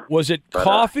 Was it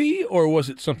coffee or was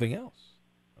it something else?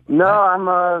 No, I'm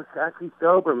actually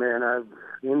sober, man. I'm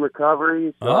in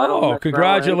recovery. So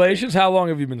congratulations. How long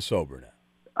have you been sober now?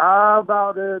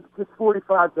 About just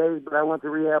 45 days, but I went to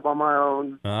rehab on my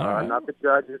own. Right. Not the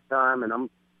judge this time, and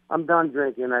I'm done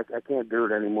drinking. I can't do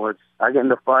it anymore. I get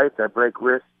into fights. I break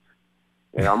wrists.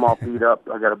 I'm all beat up.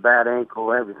 I got a bad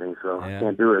ankle, everything, so I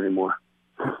can't do it anymore.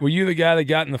 Were you the guy that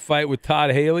got in the fight with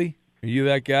Todd Haley? Are you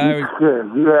that guy?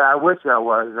 Yeah, I wish I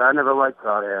was. I never liked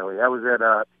Todd Haley. I was at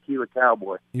Tequila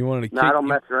Cowboy. You wanted to kick, I don't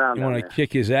mess around. You wanted to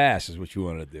kick his ass is what you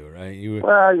wanted to do, right?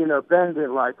 Well, Ben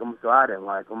didn't like him, so I didn't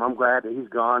like him. I'm glad that he's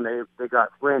gone. They got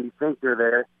Randy Finker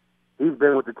there. He's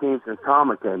been with the team since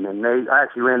Tama came in. I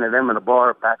actually ran into them in a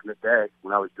bar back in the day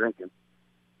when I was drinking.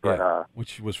 But,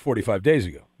 which was 45 days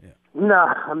ago. Yeah. No,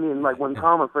 I mean, like when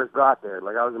Tama first got there,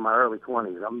 like I was in my early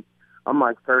 20s. I'm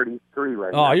like 33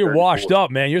 right now. Oh, you're 34. washed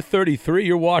up, man. You're 33.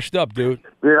 You're washed up, dude.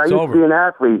 Dude, I used to be an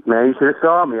athlete, man. You should have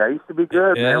saw me. I used to be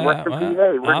good, man. Western PA,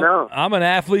 we're known. I'm an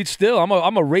athlete still.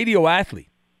 I'm a radio athlete.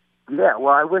 Yeah,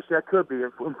 well, I wish I could be.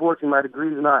 Unfortunately, my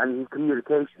degree's not in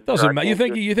communication. Doesn't matter. You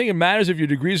think it matters if your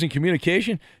degree's in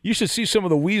communication? You should see some of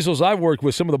the weasels I've worked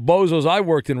with, some of the bozos I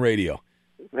worked in radio.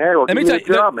 Man, well, let me tell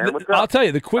you. I'll tell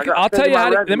you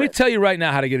Let me tell you right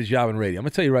now how to get a job in radio. I'm gonna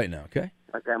tell you right now, okay?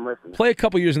 Okay, I'm listening. Play a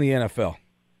couple years in the NFL.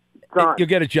 You'll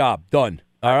get a job. Done.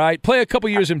 All right? Play a couple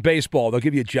years in baseball. They'll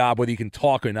give you a job whether you can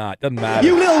talk or not. Doesn't matter.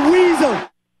 You little weasel.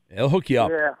 They'll hook you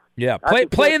up. Yeah.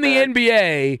 Play in the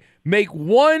NBA. Make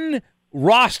one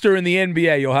roster in the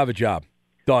NBA. You'll have a job.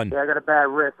 Done. Yeah, I got a bad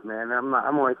wrist, man. I'm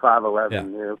only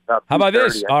 5'11". Yeah. How about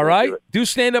this? All right? Do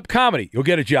stand-up comedy. You'll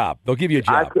get a job. They'll give you a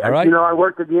job. All right? I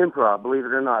worked at the Improv, believe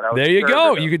it or not. There you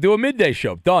go. You could do a midday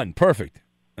show. Done. Perfect.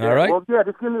 All right. Well,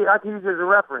 just give me. I can use it as a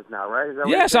reference now, right?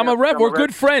 Yes, I'm a rep. We're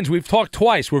good friends. We've talked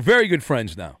twice. We're very good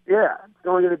friends now. Yeah, it's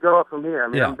only going to go up from here. I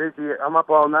mean, I'm busy. I'm up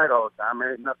all night all the time.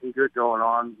 There ain't nothing good going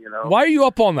on, Why are you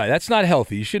up all night? That's not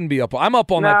healthy. You shouldn't be up. I'm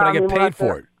up all night, but I get paid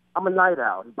for it. I'm a night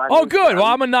owl. Oh, good. Well,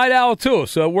 I'm a night owl, too,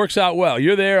 so it works out well.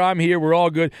 You're there. I'm here. We're all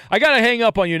good. I got to hang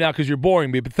up on you now because you're boring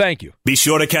me, but thank you. Be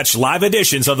sure to catch live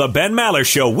editions of The Ben Maller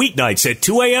Show weeknights at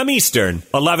 2 a.m. Eastern,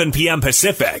 11 p.m.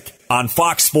 Pacific on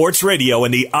Fox Sports Radio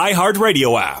and the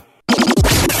iHeartRadio app.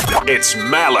 It's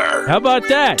Maller. How about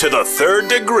that? To the third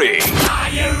degree.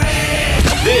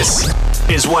 This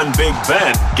is when Big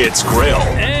Ben gets grilled.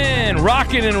 And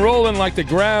rocking and rolling like the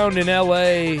ground in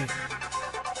L.A.,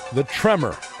 the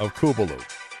tremor of Kubaloo.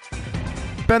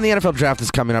 Ben, the NFL draft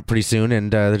is coming up pretty soon,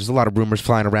 and there's a lot of rumors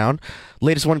flying around.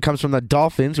 Latest one comes from the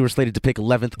Dolphins, who are slated to pick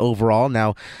 11th overall.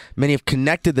 Now, many have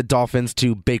connected the Dolphins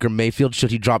to Baker Mayfield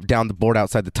should he drop down the board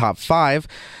outside the top 5.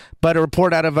 But a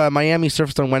report out of Miami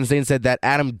surfaced on Wednesday and said that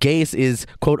Adam Gase is,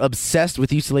 quote, obsessed with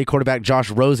UCLA quarterback Josh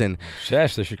Rosen.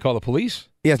 Obsessed? They should call the police?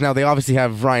 Yes, now they obviously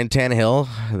have Ryan Tannehill.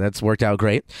 That's worked out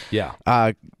great. Yeah.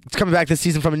 It's coming back this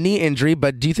season from a knee injury,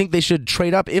 but do you think they should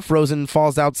trade up if Rosen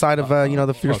falls outside of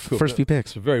the first few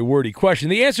picks? It's a very wordy question.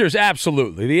 The answer is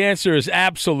absolutely.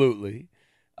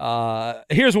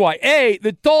 Here's why. A,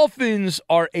 the Dolphins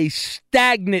are a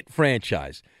stagnant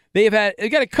franchise. They got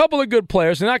a couple of good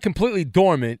players. They're not completely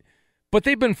dormant, but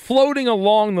they've been floating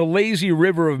along the lazy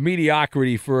river of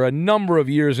mediocrity for a number of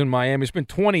years in Miami. It's been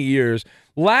 20 years.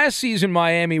 Last season,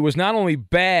 Miami was not only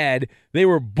bad, they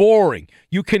were boring.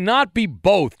 You cannot be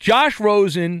both. Josh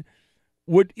Rosen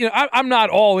would, I'm not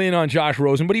all in on Josh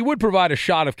Rosen, but he would provide a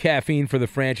shot of caffeine for the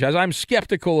franchise. I'm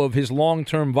skeptical of his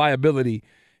long-term viability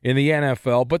in the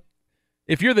NFL, but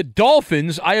if you're the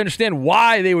Dolphins, I understand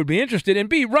why they would be interested. And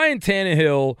B, Ryan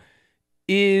Tannehill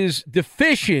is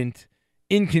deficient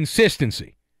in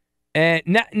consistency. And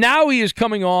now he is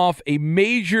coming off a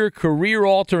major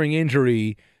career-altering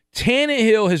injury.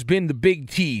 Tannehill has been the big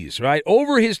tease, right?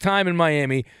 Over his time in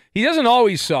Miami, he doesn't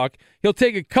always suck. He'll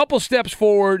take a couple steps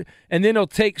forward, and then he'll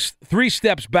take 3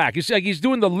 steps back. It's like he's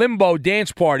doing the limbo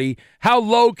dance party. How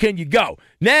low can you go?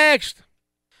 Next.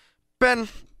 Ben.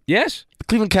 Yes? The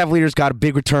Cleveland Cavaliers got a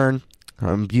big return.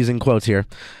 I'm using quotes here.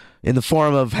 In the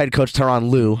form of head coach Tyronn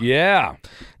Lue. Yeah.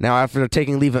 Now, after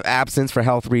taking leave of absence for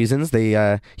health reasons, he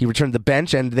returned to the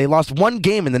bench, and they lost 1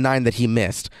 game in the 9 that he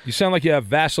missed. You sound like you have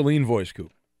Vaseline voice,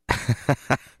 Coop.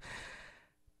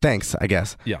 Thanks, I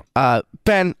guess. Yeah.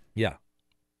 Ben. Yeah.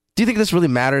 Do you think this really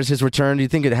matters, his return? Do you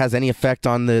think it has any effect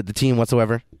on the team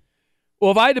whatsoever? Well,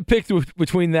 if I had to pick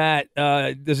between that,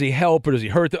 does he help or does he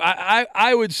hurt?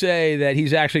 I would say that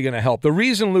he's actually going to help. The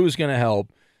reason Lue's going to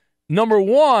help, Number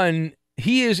one,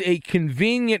 he is a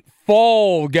convenient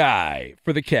fall guy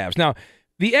for the Cavs. Now,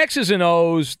 the X's and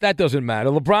O's, that doesn't matter.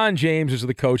 LeBron James is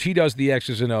the coach. He does the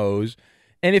X's and O's.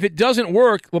 And if it doesn't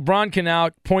work, LeBron can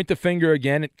out point the finger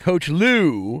again at Coach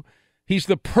Lue. He's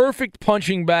the perfect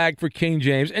punching bag for King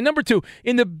James. And number two,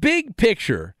 in the big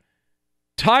picture,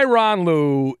 Tyronn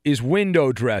Lue is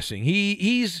window dressing.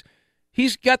 He's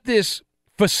got this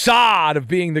facade of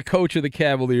being the coach of the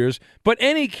Cavaliers, but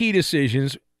any key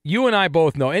decisions, you and I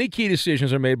both know, any key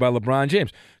decisions are made by LeBron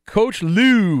James. Coach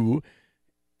Lue,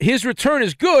 his return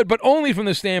is good, but only from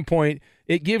the standpoint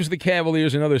it gives the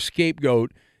Cavaliers another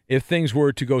scapegoat if things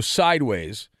were to go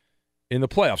sideways in the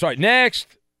playoffs. All right, next.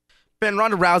 Ben,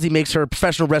 Ronda Rousey makes her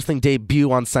professional wrestling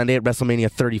debut on Sunday at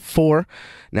WrestleMania 34.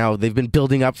 Now, they've been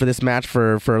building up for this match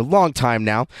for a long time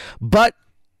now. But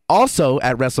also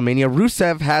at WrestleMania,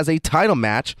 Rusev has a title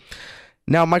match.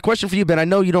 Now, my question for you, Ben, I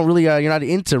know you don't really, you're not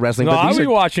into wrestling. No, but I'll be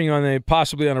watching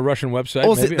possibly on a Russian website.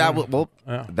 Oh,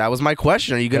 that was my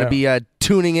question. Are you going to be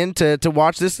tuning in to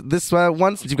watch this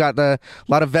one since you've got a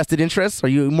lot of vested interests? Are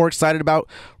you more excited about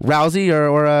Rousey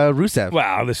or Rusev?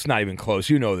 Wow, this is not even close.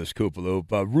 You know this, Koopaloop.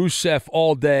 Rusev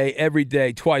all day, every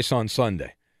day, twice on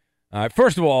Sunday.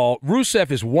 First of all,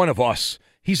 Rusev is one of us.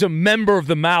 He's a member of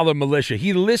the Maller Militia.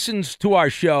 He listens to our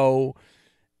show.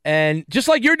 And just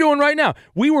like you're doing right now,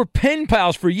 we were pen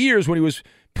pals for years when he was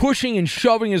pushing and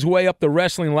shoving his way up the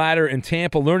wrestling ladder in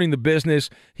Tampa, learning the business.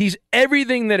 He's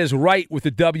everything that is right with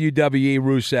the WWE,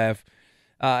 Rusev.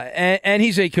 And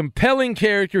he's a compelling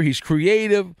character. He's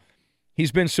creative.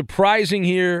 He's been surprising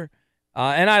here,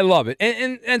 and I love it.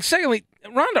 And secondly,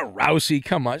 Ronda Rousey,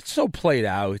 come on, it's so played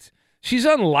out. She's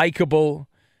unlikable.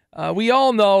 We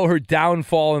all know her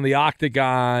downfall in the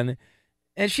octagon.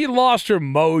 And she lost her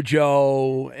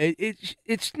mojo.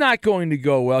 It's not going to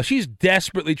go well. She's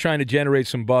desperately trying to generate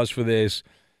some buzz for this.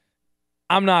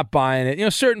 I'm not buying it. You know,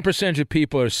 a certain percentage of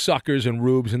people are suckers and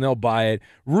rubes, and they'll buy it.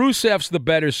 Rusev's the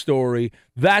better story.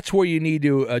 That's where you need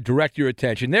to direct your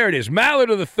attention. There it is. Maller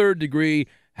to the third degree.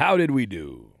 How did we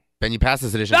do? Ben, you passed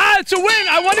this edition. It's a win.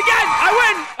 I won again.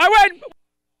 I win.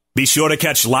 Be sure to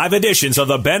catch live editions of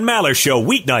the Ben Maller Show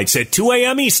weeknights at 2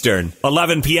 a.m. Eastern,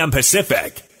 11 p.m.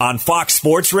 Pacific on Fox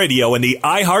Sports Radio and the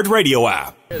iHeartRadio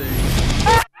app.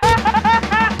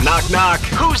 Knock, knock.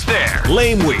 Who's there?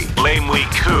 Lame Week. Lame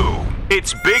Week who?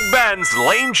 It's Big Ben's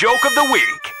Lame Joke of the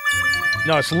Week.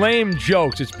 No, it's lame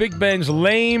jokes. It's Big Ben's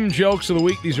Lame Jokes of the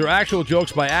Week. These are actual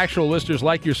jokes by actual listeners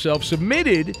like yourself,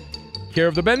 submitted care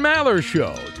of the Ben Maller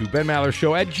Show to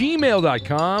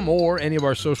benmallershow@gmail.com or any of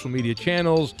our social media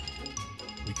channels.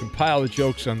 We compile the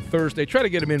jokes on Thursday. Try to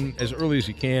get them in as early as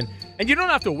you can. And you don't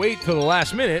have to wait till the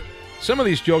last minute. Some of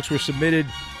these jokes were submitted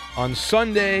on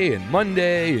Sunday and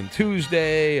Monday and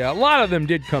Tuesday. A lot of them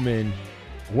did come in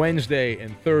Wednesday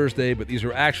and Thursday, but these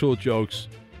are actual jokes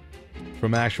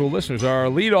from actual listeners. Our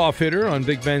leadoff hitter on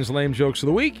Big Ben's Lame Jokes of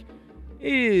the Week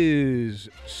is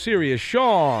Serious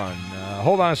Sean.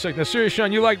 Hold on a second. Now, Serious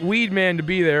Sean, you like Weed Man to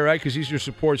be there, right? Because he's your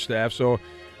support staff. So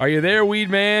are you there, Weed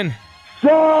Man?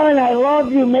 Sean, I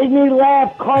love you. Make me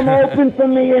laugh. Come open for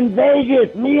me in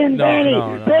Vegas. Me and Benny.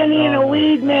 Benny and a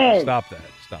Weed Man. Stop that.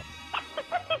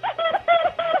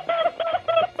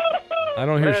 I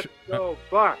don't hear... Let's go,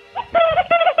 Buck.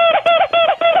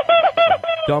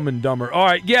 Dumb and Dumber. All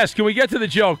right, yes, can we get to the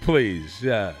joke, please?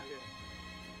 Yeah.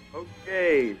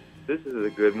 Okay, this is a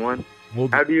good one.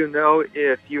 How do you know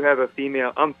if you have a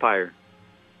female umpire?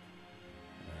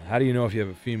 How do you know if you have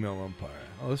a female umpire?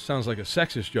 Oh, this sounds like a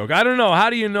sexist joke. I don't know.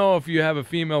 How do you know if you have a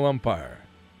female umpire?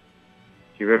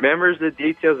 She remembers the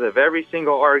details of every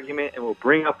single argument and will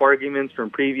bring up arguments from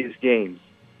previous games.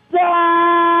 All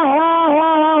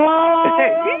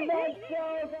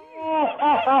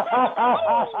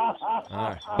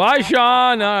right. Bye,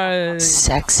 Sean.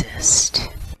 Sexist.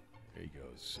 There he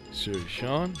goes. Serious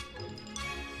Sean.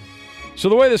 So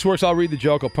the way this works, I'll read the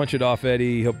joke. I'll punch it off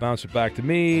Eddie. He'll bounce it back to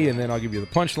me, and then I'll give you the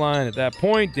punchline. At that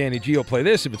point, Danny G will play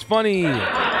this if it's funny.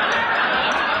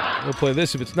 He'll play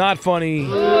this if it's not funny.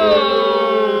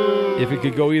 If it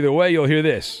could go either way, you'll hear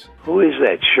this. Who is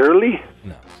that, Shirley?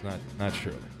 No, it's not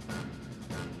Shirley.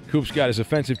 Coop's got his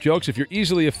offensive jokes. If you're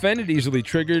easily offended, easily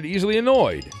triggered, easily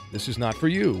annoyed, this is not for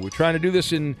you. We're trying to do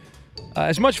this in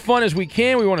as much fun as we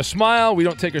can. We want to smile. We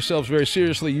don't take ourselves very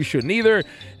seriously. You shouldn't either.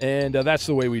 And that's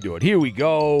the way we do it. Here we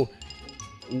go.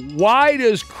 Why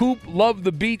does Coop love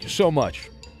the beach so much?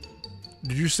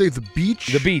 Did you say the beach?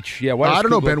 The beach, yeah. I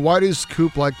don't know, Ben. Why does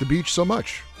Coop like the beach so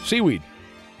much? Seaweed.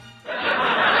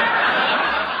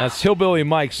 That's Hillbilly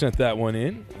Mike sent that one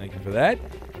in. Thank you for that.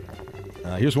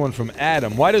 Here's one from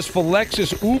Adam. Why does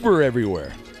Philexis Uber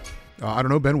everywhere? I don't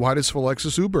know, Ben. Why does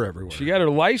Alexis Uber everywhere? She got her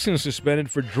license suspended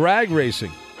for drag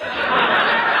racing.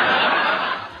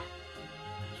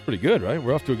 It's pretty good, right?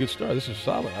 We're off to a good start. This is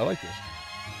solid. I like this.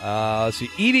 Let's see.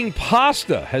 Eating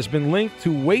pasta has been linked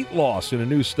to weight loss in a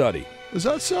new study. Is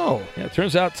that so? Yeah, it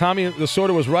turns out Tommy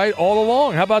Lasorda was right all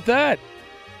along. How about that?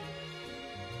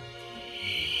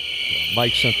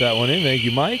 Mike sent that one in. Thank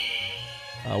you, Mike.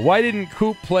 Why didn't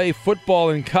Coop play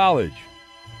football in college?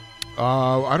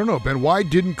 I don't know, Ben. Why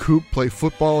didn't Coop play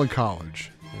football in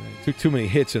college? Took too many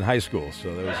hits in high school,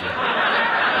 so there was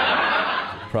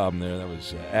a problem there. That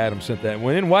was Adam sent that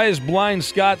one in. Why is Blind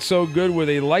Scott so good with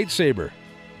a lightsaber?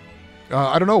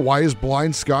 I don't know. Why is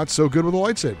Blind Scott so good with a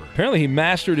lightsaber? Apparently he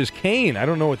mastered his cane. I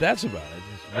don't know what that's about.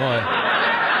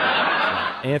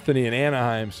 Anthony in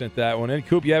Anaheim sent that one in.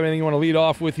 Coop, you have anything you want to lead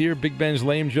off with here? Big Ben's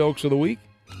lame jokes of the week?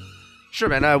 Sure,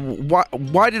 man.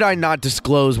 Why did I not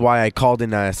disclose why I called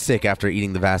in sick after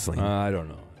eating the Vaseline? I don't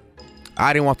know.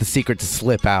 I didn't want the secret to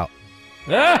slip out.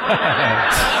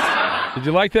 Did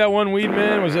you like that one, Weed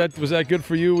Man? Was that good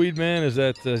for you, Weed Man?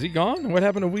 Is he gone? What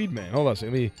happened to Weed Man? Hold on a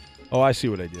second. Oh, I see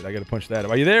what I did. I got to punch that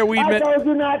up. Are you there, Weed Man? I told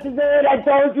you not to do it. I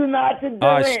told you not to do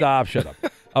it. Stop. Shut up.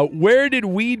 Where did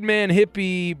Weed Man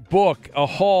Hippie book a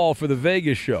hall for the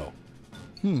Vegas show?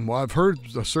 Well, I've heard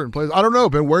a certain place. I don't know,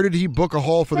 Ben. Where did he book a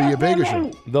hall for the Vegas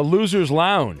show? The Losers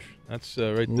Lounge. That's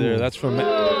right there. That's from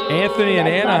Anthony in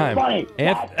Anaheim.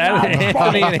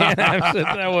 Anthony in Anaheim sent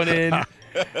that one in.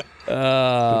 Didn't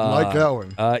like that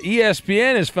one.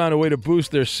 ESPN has found a way to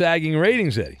boost their sagging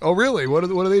ratings, Eddie. Oh, really? What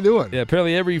are they doing? Yeah,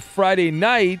 apparently every Friday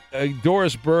night,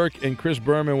 Doris Burke and Chris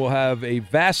Berman will have a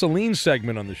Vaseline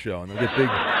segment on the show, and they'll get big.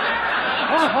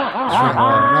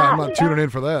 I'm not tuning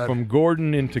in for that. From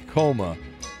Gordon in Tacoma.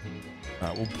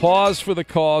 We'll pause for the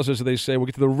cause, as they say. We'll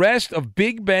get to the rest of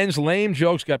Big Ben's lame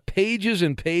jokes. Got pages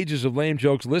and pages of lame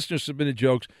jokes. Listeners submitted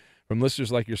jokes from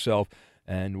listeners like yourself.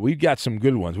 And we've got some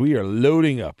good ones. We are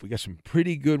loading up. We got some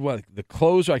pretty good ones. The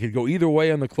closer, I could go either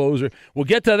way on the closer. We'll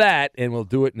get to that, and we'll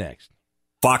do it next.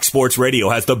 Fox Sports Radio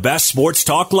has the best sports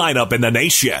talk lineup in the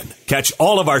nation. Catch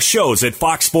all of our shows at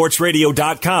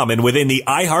foxsportsradio.com and within the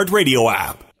iHeartRadio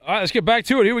app. All right, let's get back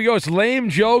to it. Here we go. It's lame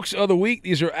jokes of the week.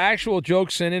 These are actual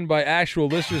jokes sent in by actual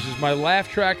listeners. Is my laugh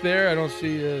track there? I don't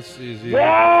see.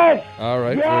 Yes! All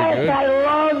right, yes, very good.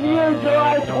 I love you,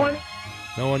 July 20.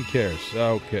 No one cares.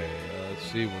 Okay, let's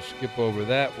see. We'll skip over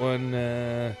that one.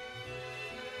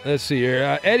 Let's see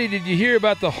here. Eddie, did you hear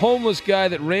about the homeless guy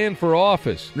that ran for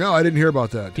office? No, I didn't hear about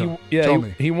that. Tell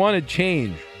me. He wanted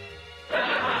change. All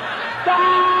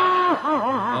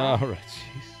right.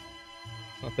 Jeez.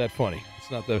 It's not that funny.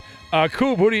 It's not that.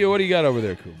 Coop, what do you got over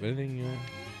there, Coop? Anything?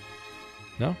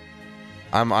 No.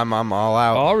 I'm all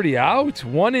out. Already out.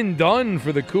 One and done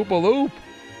for the Koopa Loop.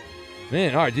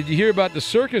 Man, all right. Did you hear about the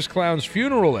circus clown's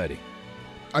funeral, Eddie?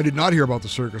 I did not hear about the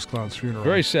circus clown's funeral.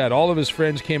 Very sad. All of his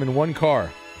friends came in one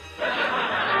car.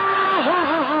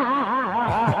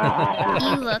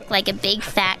 You look like a big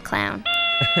fat clown.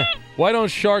 Why don't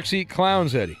sharks eat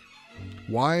clowns, Eddie?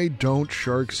 Why don't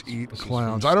sharks eat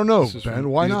clowns? I don't know, Ben.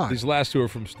 Why not? These last two are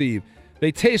from Steve.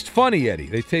 They taste funny, Eddie.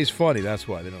 They taste funny. That's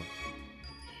why they don't.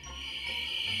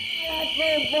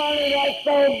 That's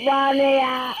so funny.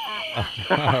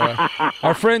 Right.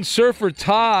 Our friend Surfer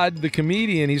Todd, the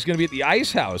comedian, he's going to be at the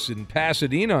Ice House in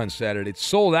Pasadena on Saturday. It's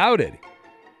sold out, Eddie.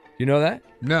 You know that?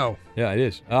 No. Yeah, it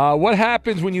is. What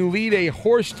happens when you lead a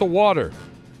horse to water?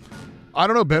 I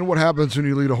don't know, Ben. What happens when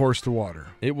you lead a horse to water?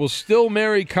 It will still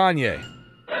marry Kanye.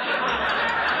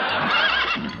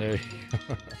 There you go.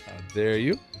 How dare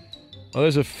you? Well,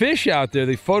 there's a fish out there.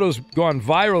 The photo's gone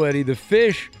viral, Eddie. The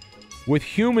fish with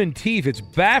human teeth. It's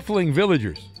baffling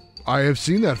villagers. I have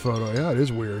seen that photo. Yeah, it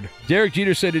is weird. Derek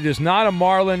Jeter said it is not a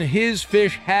marlin. His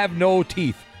fish have no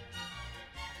teeth.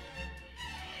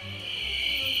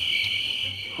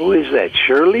 Who is that,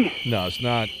 Shirley? No, it's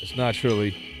not. It's not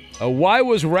Shirley. Why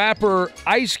was rapper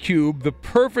Ice Cube the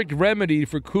perfect remedy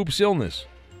for Coop's illness?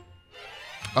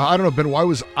 I don't know, Ben. Why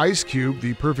was Ice Cube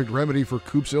the perfect remedy for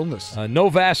Coop's illness? No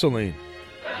Vaseline.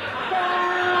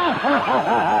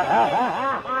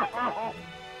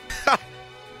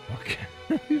 Okay.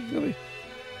 You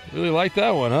really like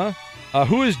that one, huh?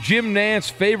 Who is Jim Nance's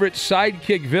favorite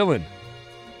sidekick villain?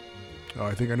 Oh,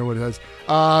 I think I know what it is.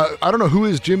 I don't know. Who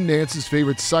is Jim Nance's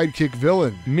favorite sidekick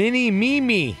villain? Mini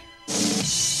Mimi.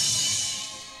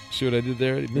 See what I did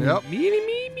there? Yep.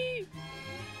 Mimi.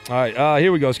 All right,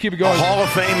 here we go. Let's keep it going. A Hall of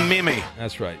Fame Mimi.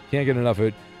 That's right. Can't get enough of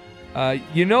it.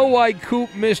 You know why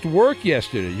Coop missed work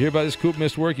yesterday? You hear about this? Coop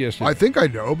missed work yesterday. I think I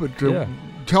know, but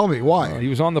tell me why. He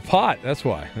was on the pot. That's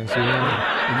why. That's in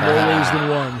more ways than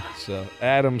one. So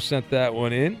Adam sent that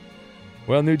one in.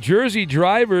 Well, New Jersey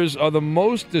drivers are the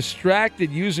most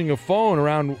distracted using a phone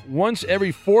around once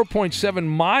every 4.7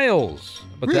 miles.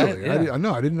 But really? That,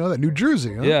 yeah. I didn't know that. New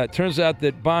Jersey, huh? Yeah, it turns out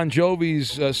that Bon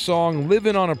Jovi's song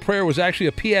 "Living on a Prayer" was actually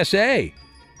a PSA.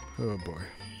 Oh, boy.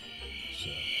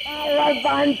 I like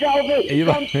Bon Jovi. You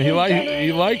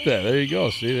like that. There you go.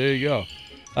 See, there you go.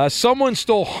 Someone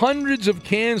stole hundreds of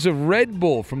cans of Red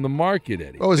Bull from the market,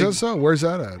 Eddie. Oh, is that so? Where's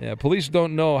that at? Yeah, police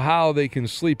don't know how they can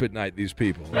sleep at night, these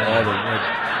people. What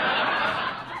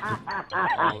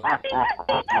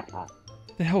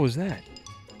the hell was that?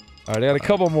 All right, I got a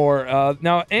couple more.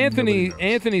 Now,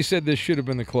 Anthony said this should have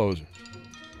been the closer.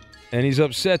 And he's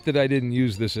upset that I didn't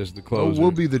use this as the closer. Oh,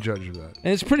 we'll be the judge of that.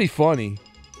 And it's pretty funny.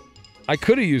 I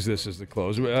could have used this as the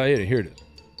closer. Here it is.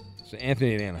 So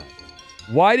Anthony and Anaheim.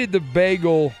 Why did the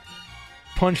bagel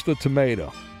punch the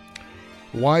tomato?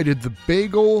 Why did the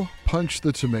bagel punch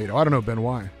the tomato? I don't know, Ben,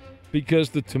 why? Because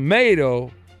the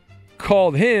tomato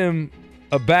called him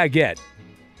a baguette.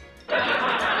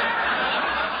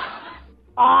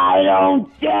 I don't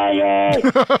get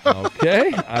it.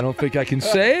 Okay, I don't think I can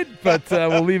say it, but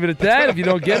we'll leave it at that. If you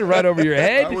don't get it, right over your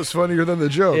head. That was funnier than the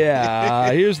joke.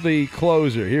 Yeah, here's the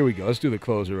closer. Here we go. Let's do the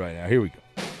closer right now. Here we go.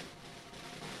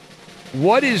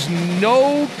 What is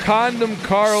No Condom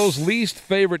Carl's least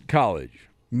favorite college?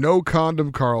 No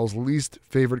Condom Carl's least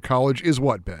favorite college is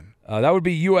what, Ben? That would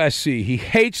be USC. He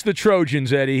hates the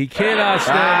Trojans, Eddie. He cannot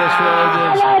stand the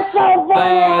Trojans. That's so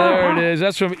funny. Oh, there it is.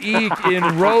 That's from Eek in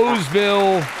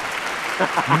Roseville,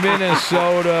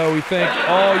 Minnesota. We thank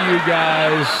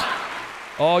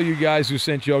all you guys who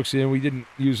sent jokes in. We didn't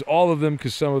use all of them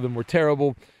because some of them were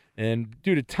terrible and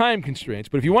due to time constraints.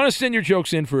 But if you want to send your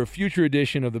jokes in for a future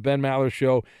edition of the Ben Maller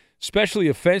Show, especially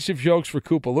offensive jokes for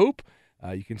Koopa Loop,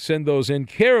 you can send those in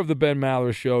care of the Ben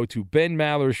Maller Show to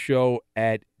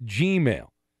benmallershow@gmail.com.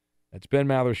 That's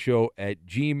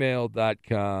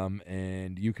benmallershow@gmail.com,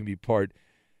 and you can be part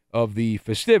of the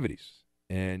festivities.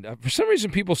 And for some reason,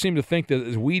 people seem to think that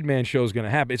this Weed Man show is going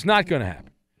to happen. It's not going to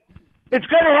happen. It's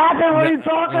going to happen. What are you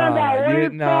talking about? What are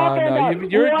you talking about?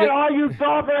 What are you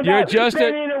talking about? You're just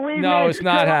no, it's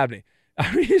not happening.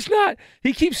 I mean, it's not.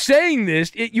 He keeps saying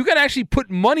this. You got to actually put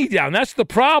money down. That's the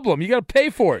problem. You got to pay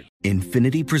for it.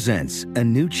 Infiniti presents a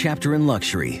new chapter in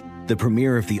luxury. The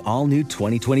premiere of the all-new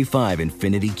 2025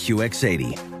 Infiniti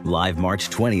QX80, live March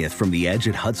 20th from the Edge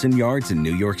at Hudson Yards in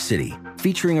New York City,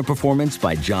 featuring a performance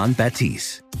by John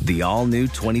Batiste. The all-new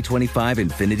 2025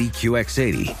 Infiniti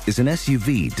QX80 is an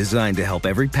SUV designed to help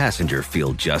every passenger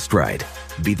feel just right.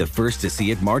 Be the first to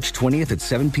see it March 20th at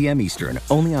 7 p.m. Eastern,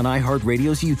 only on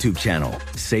iHeartRadio's YouTube channel.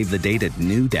 Save the date at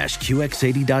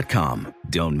new-QX80.com.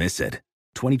 Don't miss it.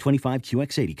 2025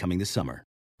 QX80 coming this summer.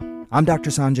 I'm Dr.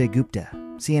 Sanjay Gupta,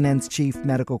 CNN's chief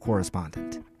medical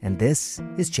correspondent, and this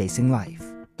is Chasing Life.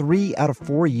 3 out of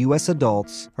 4 U.S.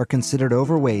 adults are considered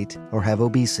overweight or have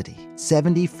obesity.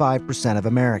 75% of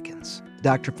Americans.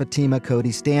 Dr. Fatima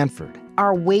Cody Stanford.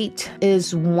 Our weight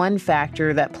is one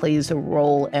factor that plays a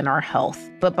role in our health,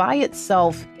 but by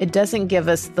itself, it doesn't give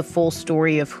us the full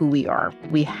story of who we are.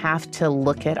 We have to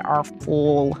look at our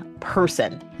full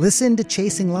person. Listen to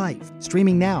Chasing Life,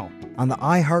 streaming now on the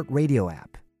iHeartRadio app.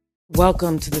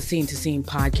 Welcome to the Scene to Scene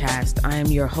podcast. I am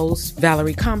your host,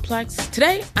 Valerie Complex.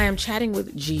 Today, I am chatting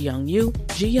with Ji Young Yu.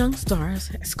 Ji Young stars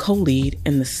as co-lead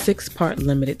in the 6-part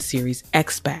limited series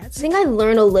Expats. I think I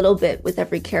learn a little bit with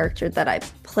every character that I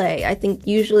play. I think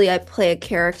usually I play a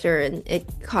character and it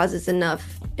causes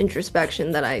enough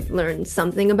introspection that I learn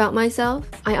something about myself.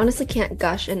 I honestly can't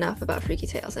gush enough about Freaky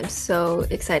Tales. I'm so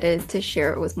excited to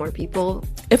share it with more people.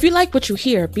 If you like what you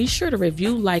hear, be sure to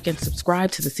review, like, and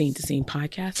subscribe to the Scene to Scene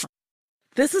podcast.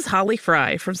 This is Holly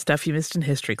Fry from Stuff You Missed in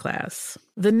History Class.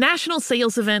 The national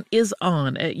sales event is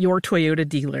on at your Toyota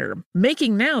dealer,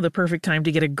 making now the perfect time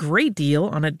to get a great deal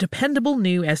on a dependable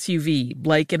new SUV,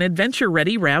 like an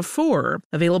adventure-ready RAV4.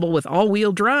 Available with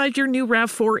all-wheel drive, your new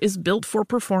RAV4 is built for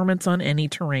performance on any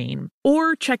terrain.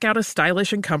 Or check out a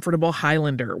stylish and comfortable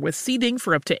Highlander with seating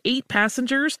for up to 8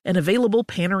 passengers and available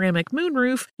panoramic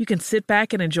moonroof. You can sit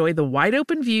back and enjoy the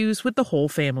wide-open views with the whole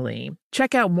family.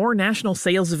 Check out more national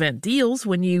sales event deals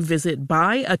when you visit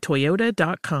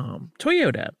buyatoyota.com.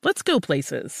 Toyota, let's go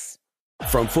places.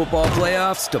 From football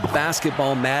playoffs to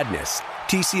basketball madness,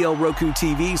 TCL Roku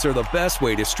TVs are the best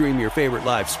way to stream your favorite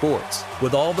live sports.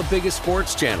 With all the biggest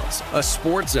sports channels, a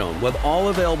sports zone with all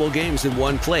available games in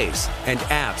one place, and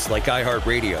apps like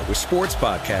iHeartRadio with sports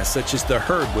podcasts such as The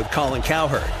Herd with Colin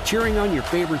Cowherd. Cheering on your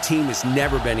favorite team has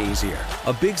never been easier.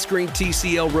 A big screen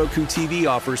TCL Roku TV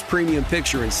offers premium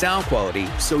picture and sound quality,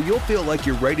 so you'll feel like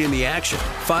you're right in the action.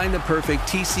 Find the perfect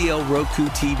TCL Roku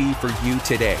TV for you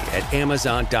today at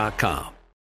Amazon.com.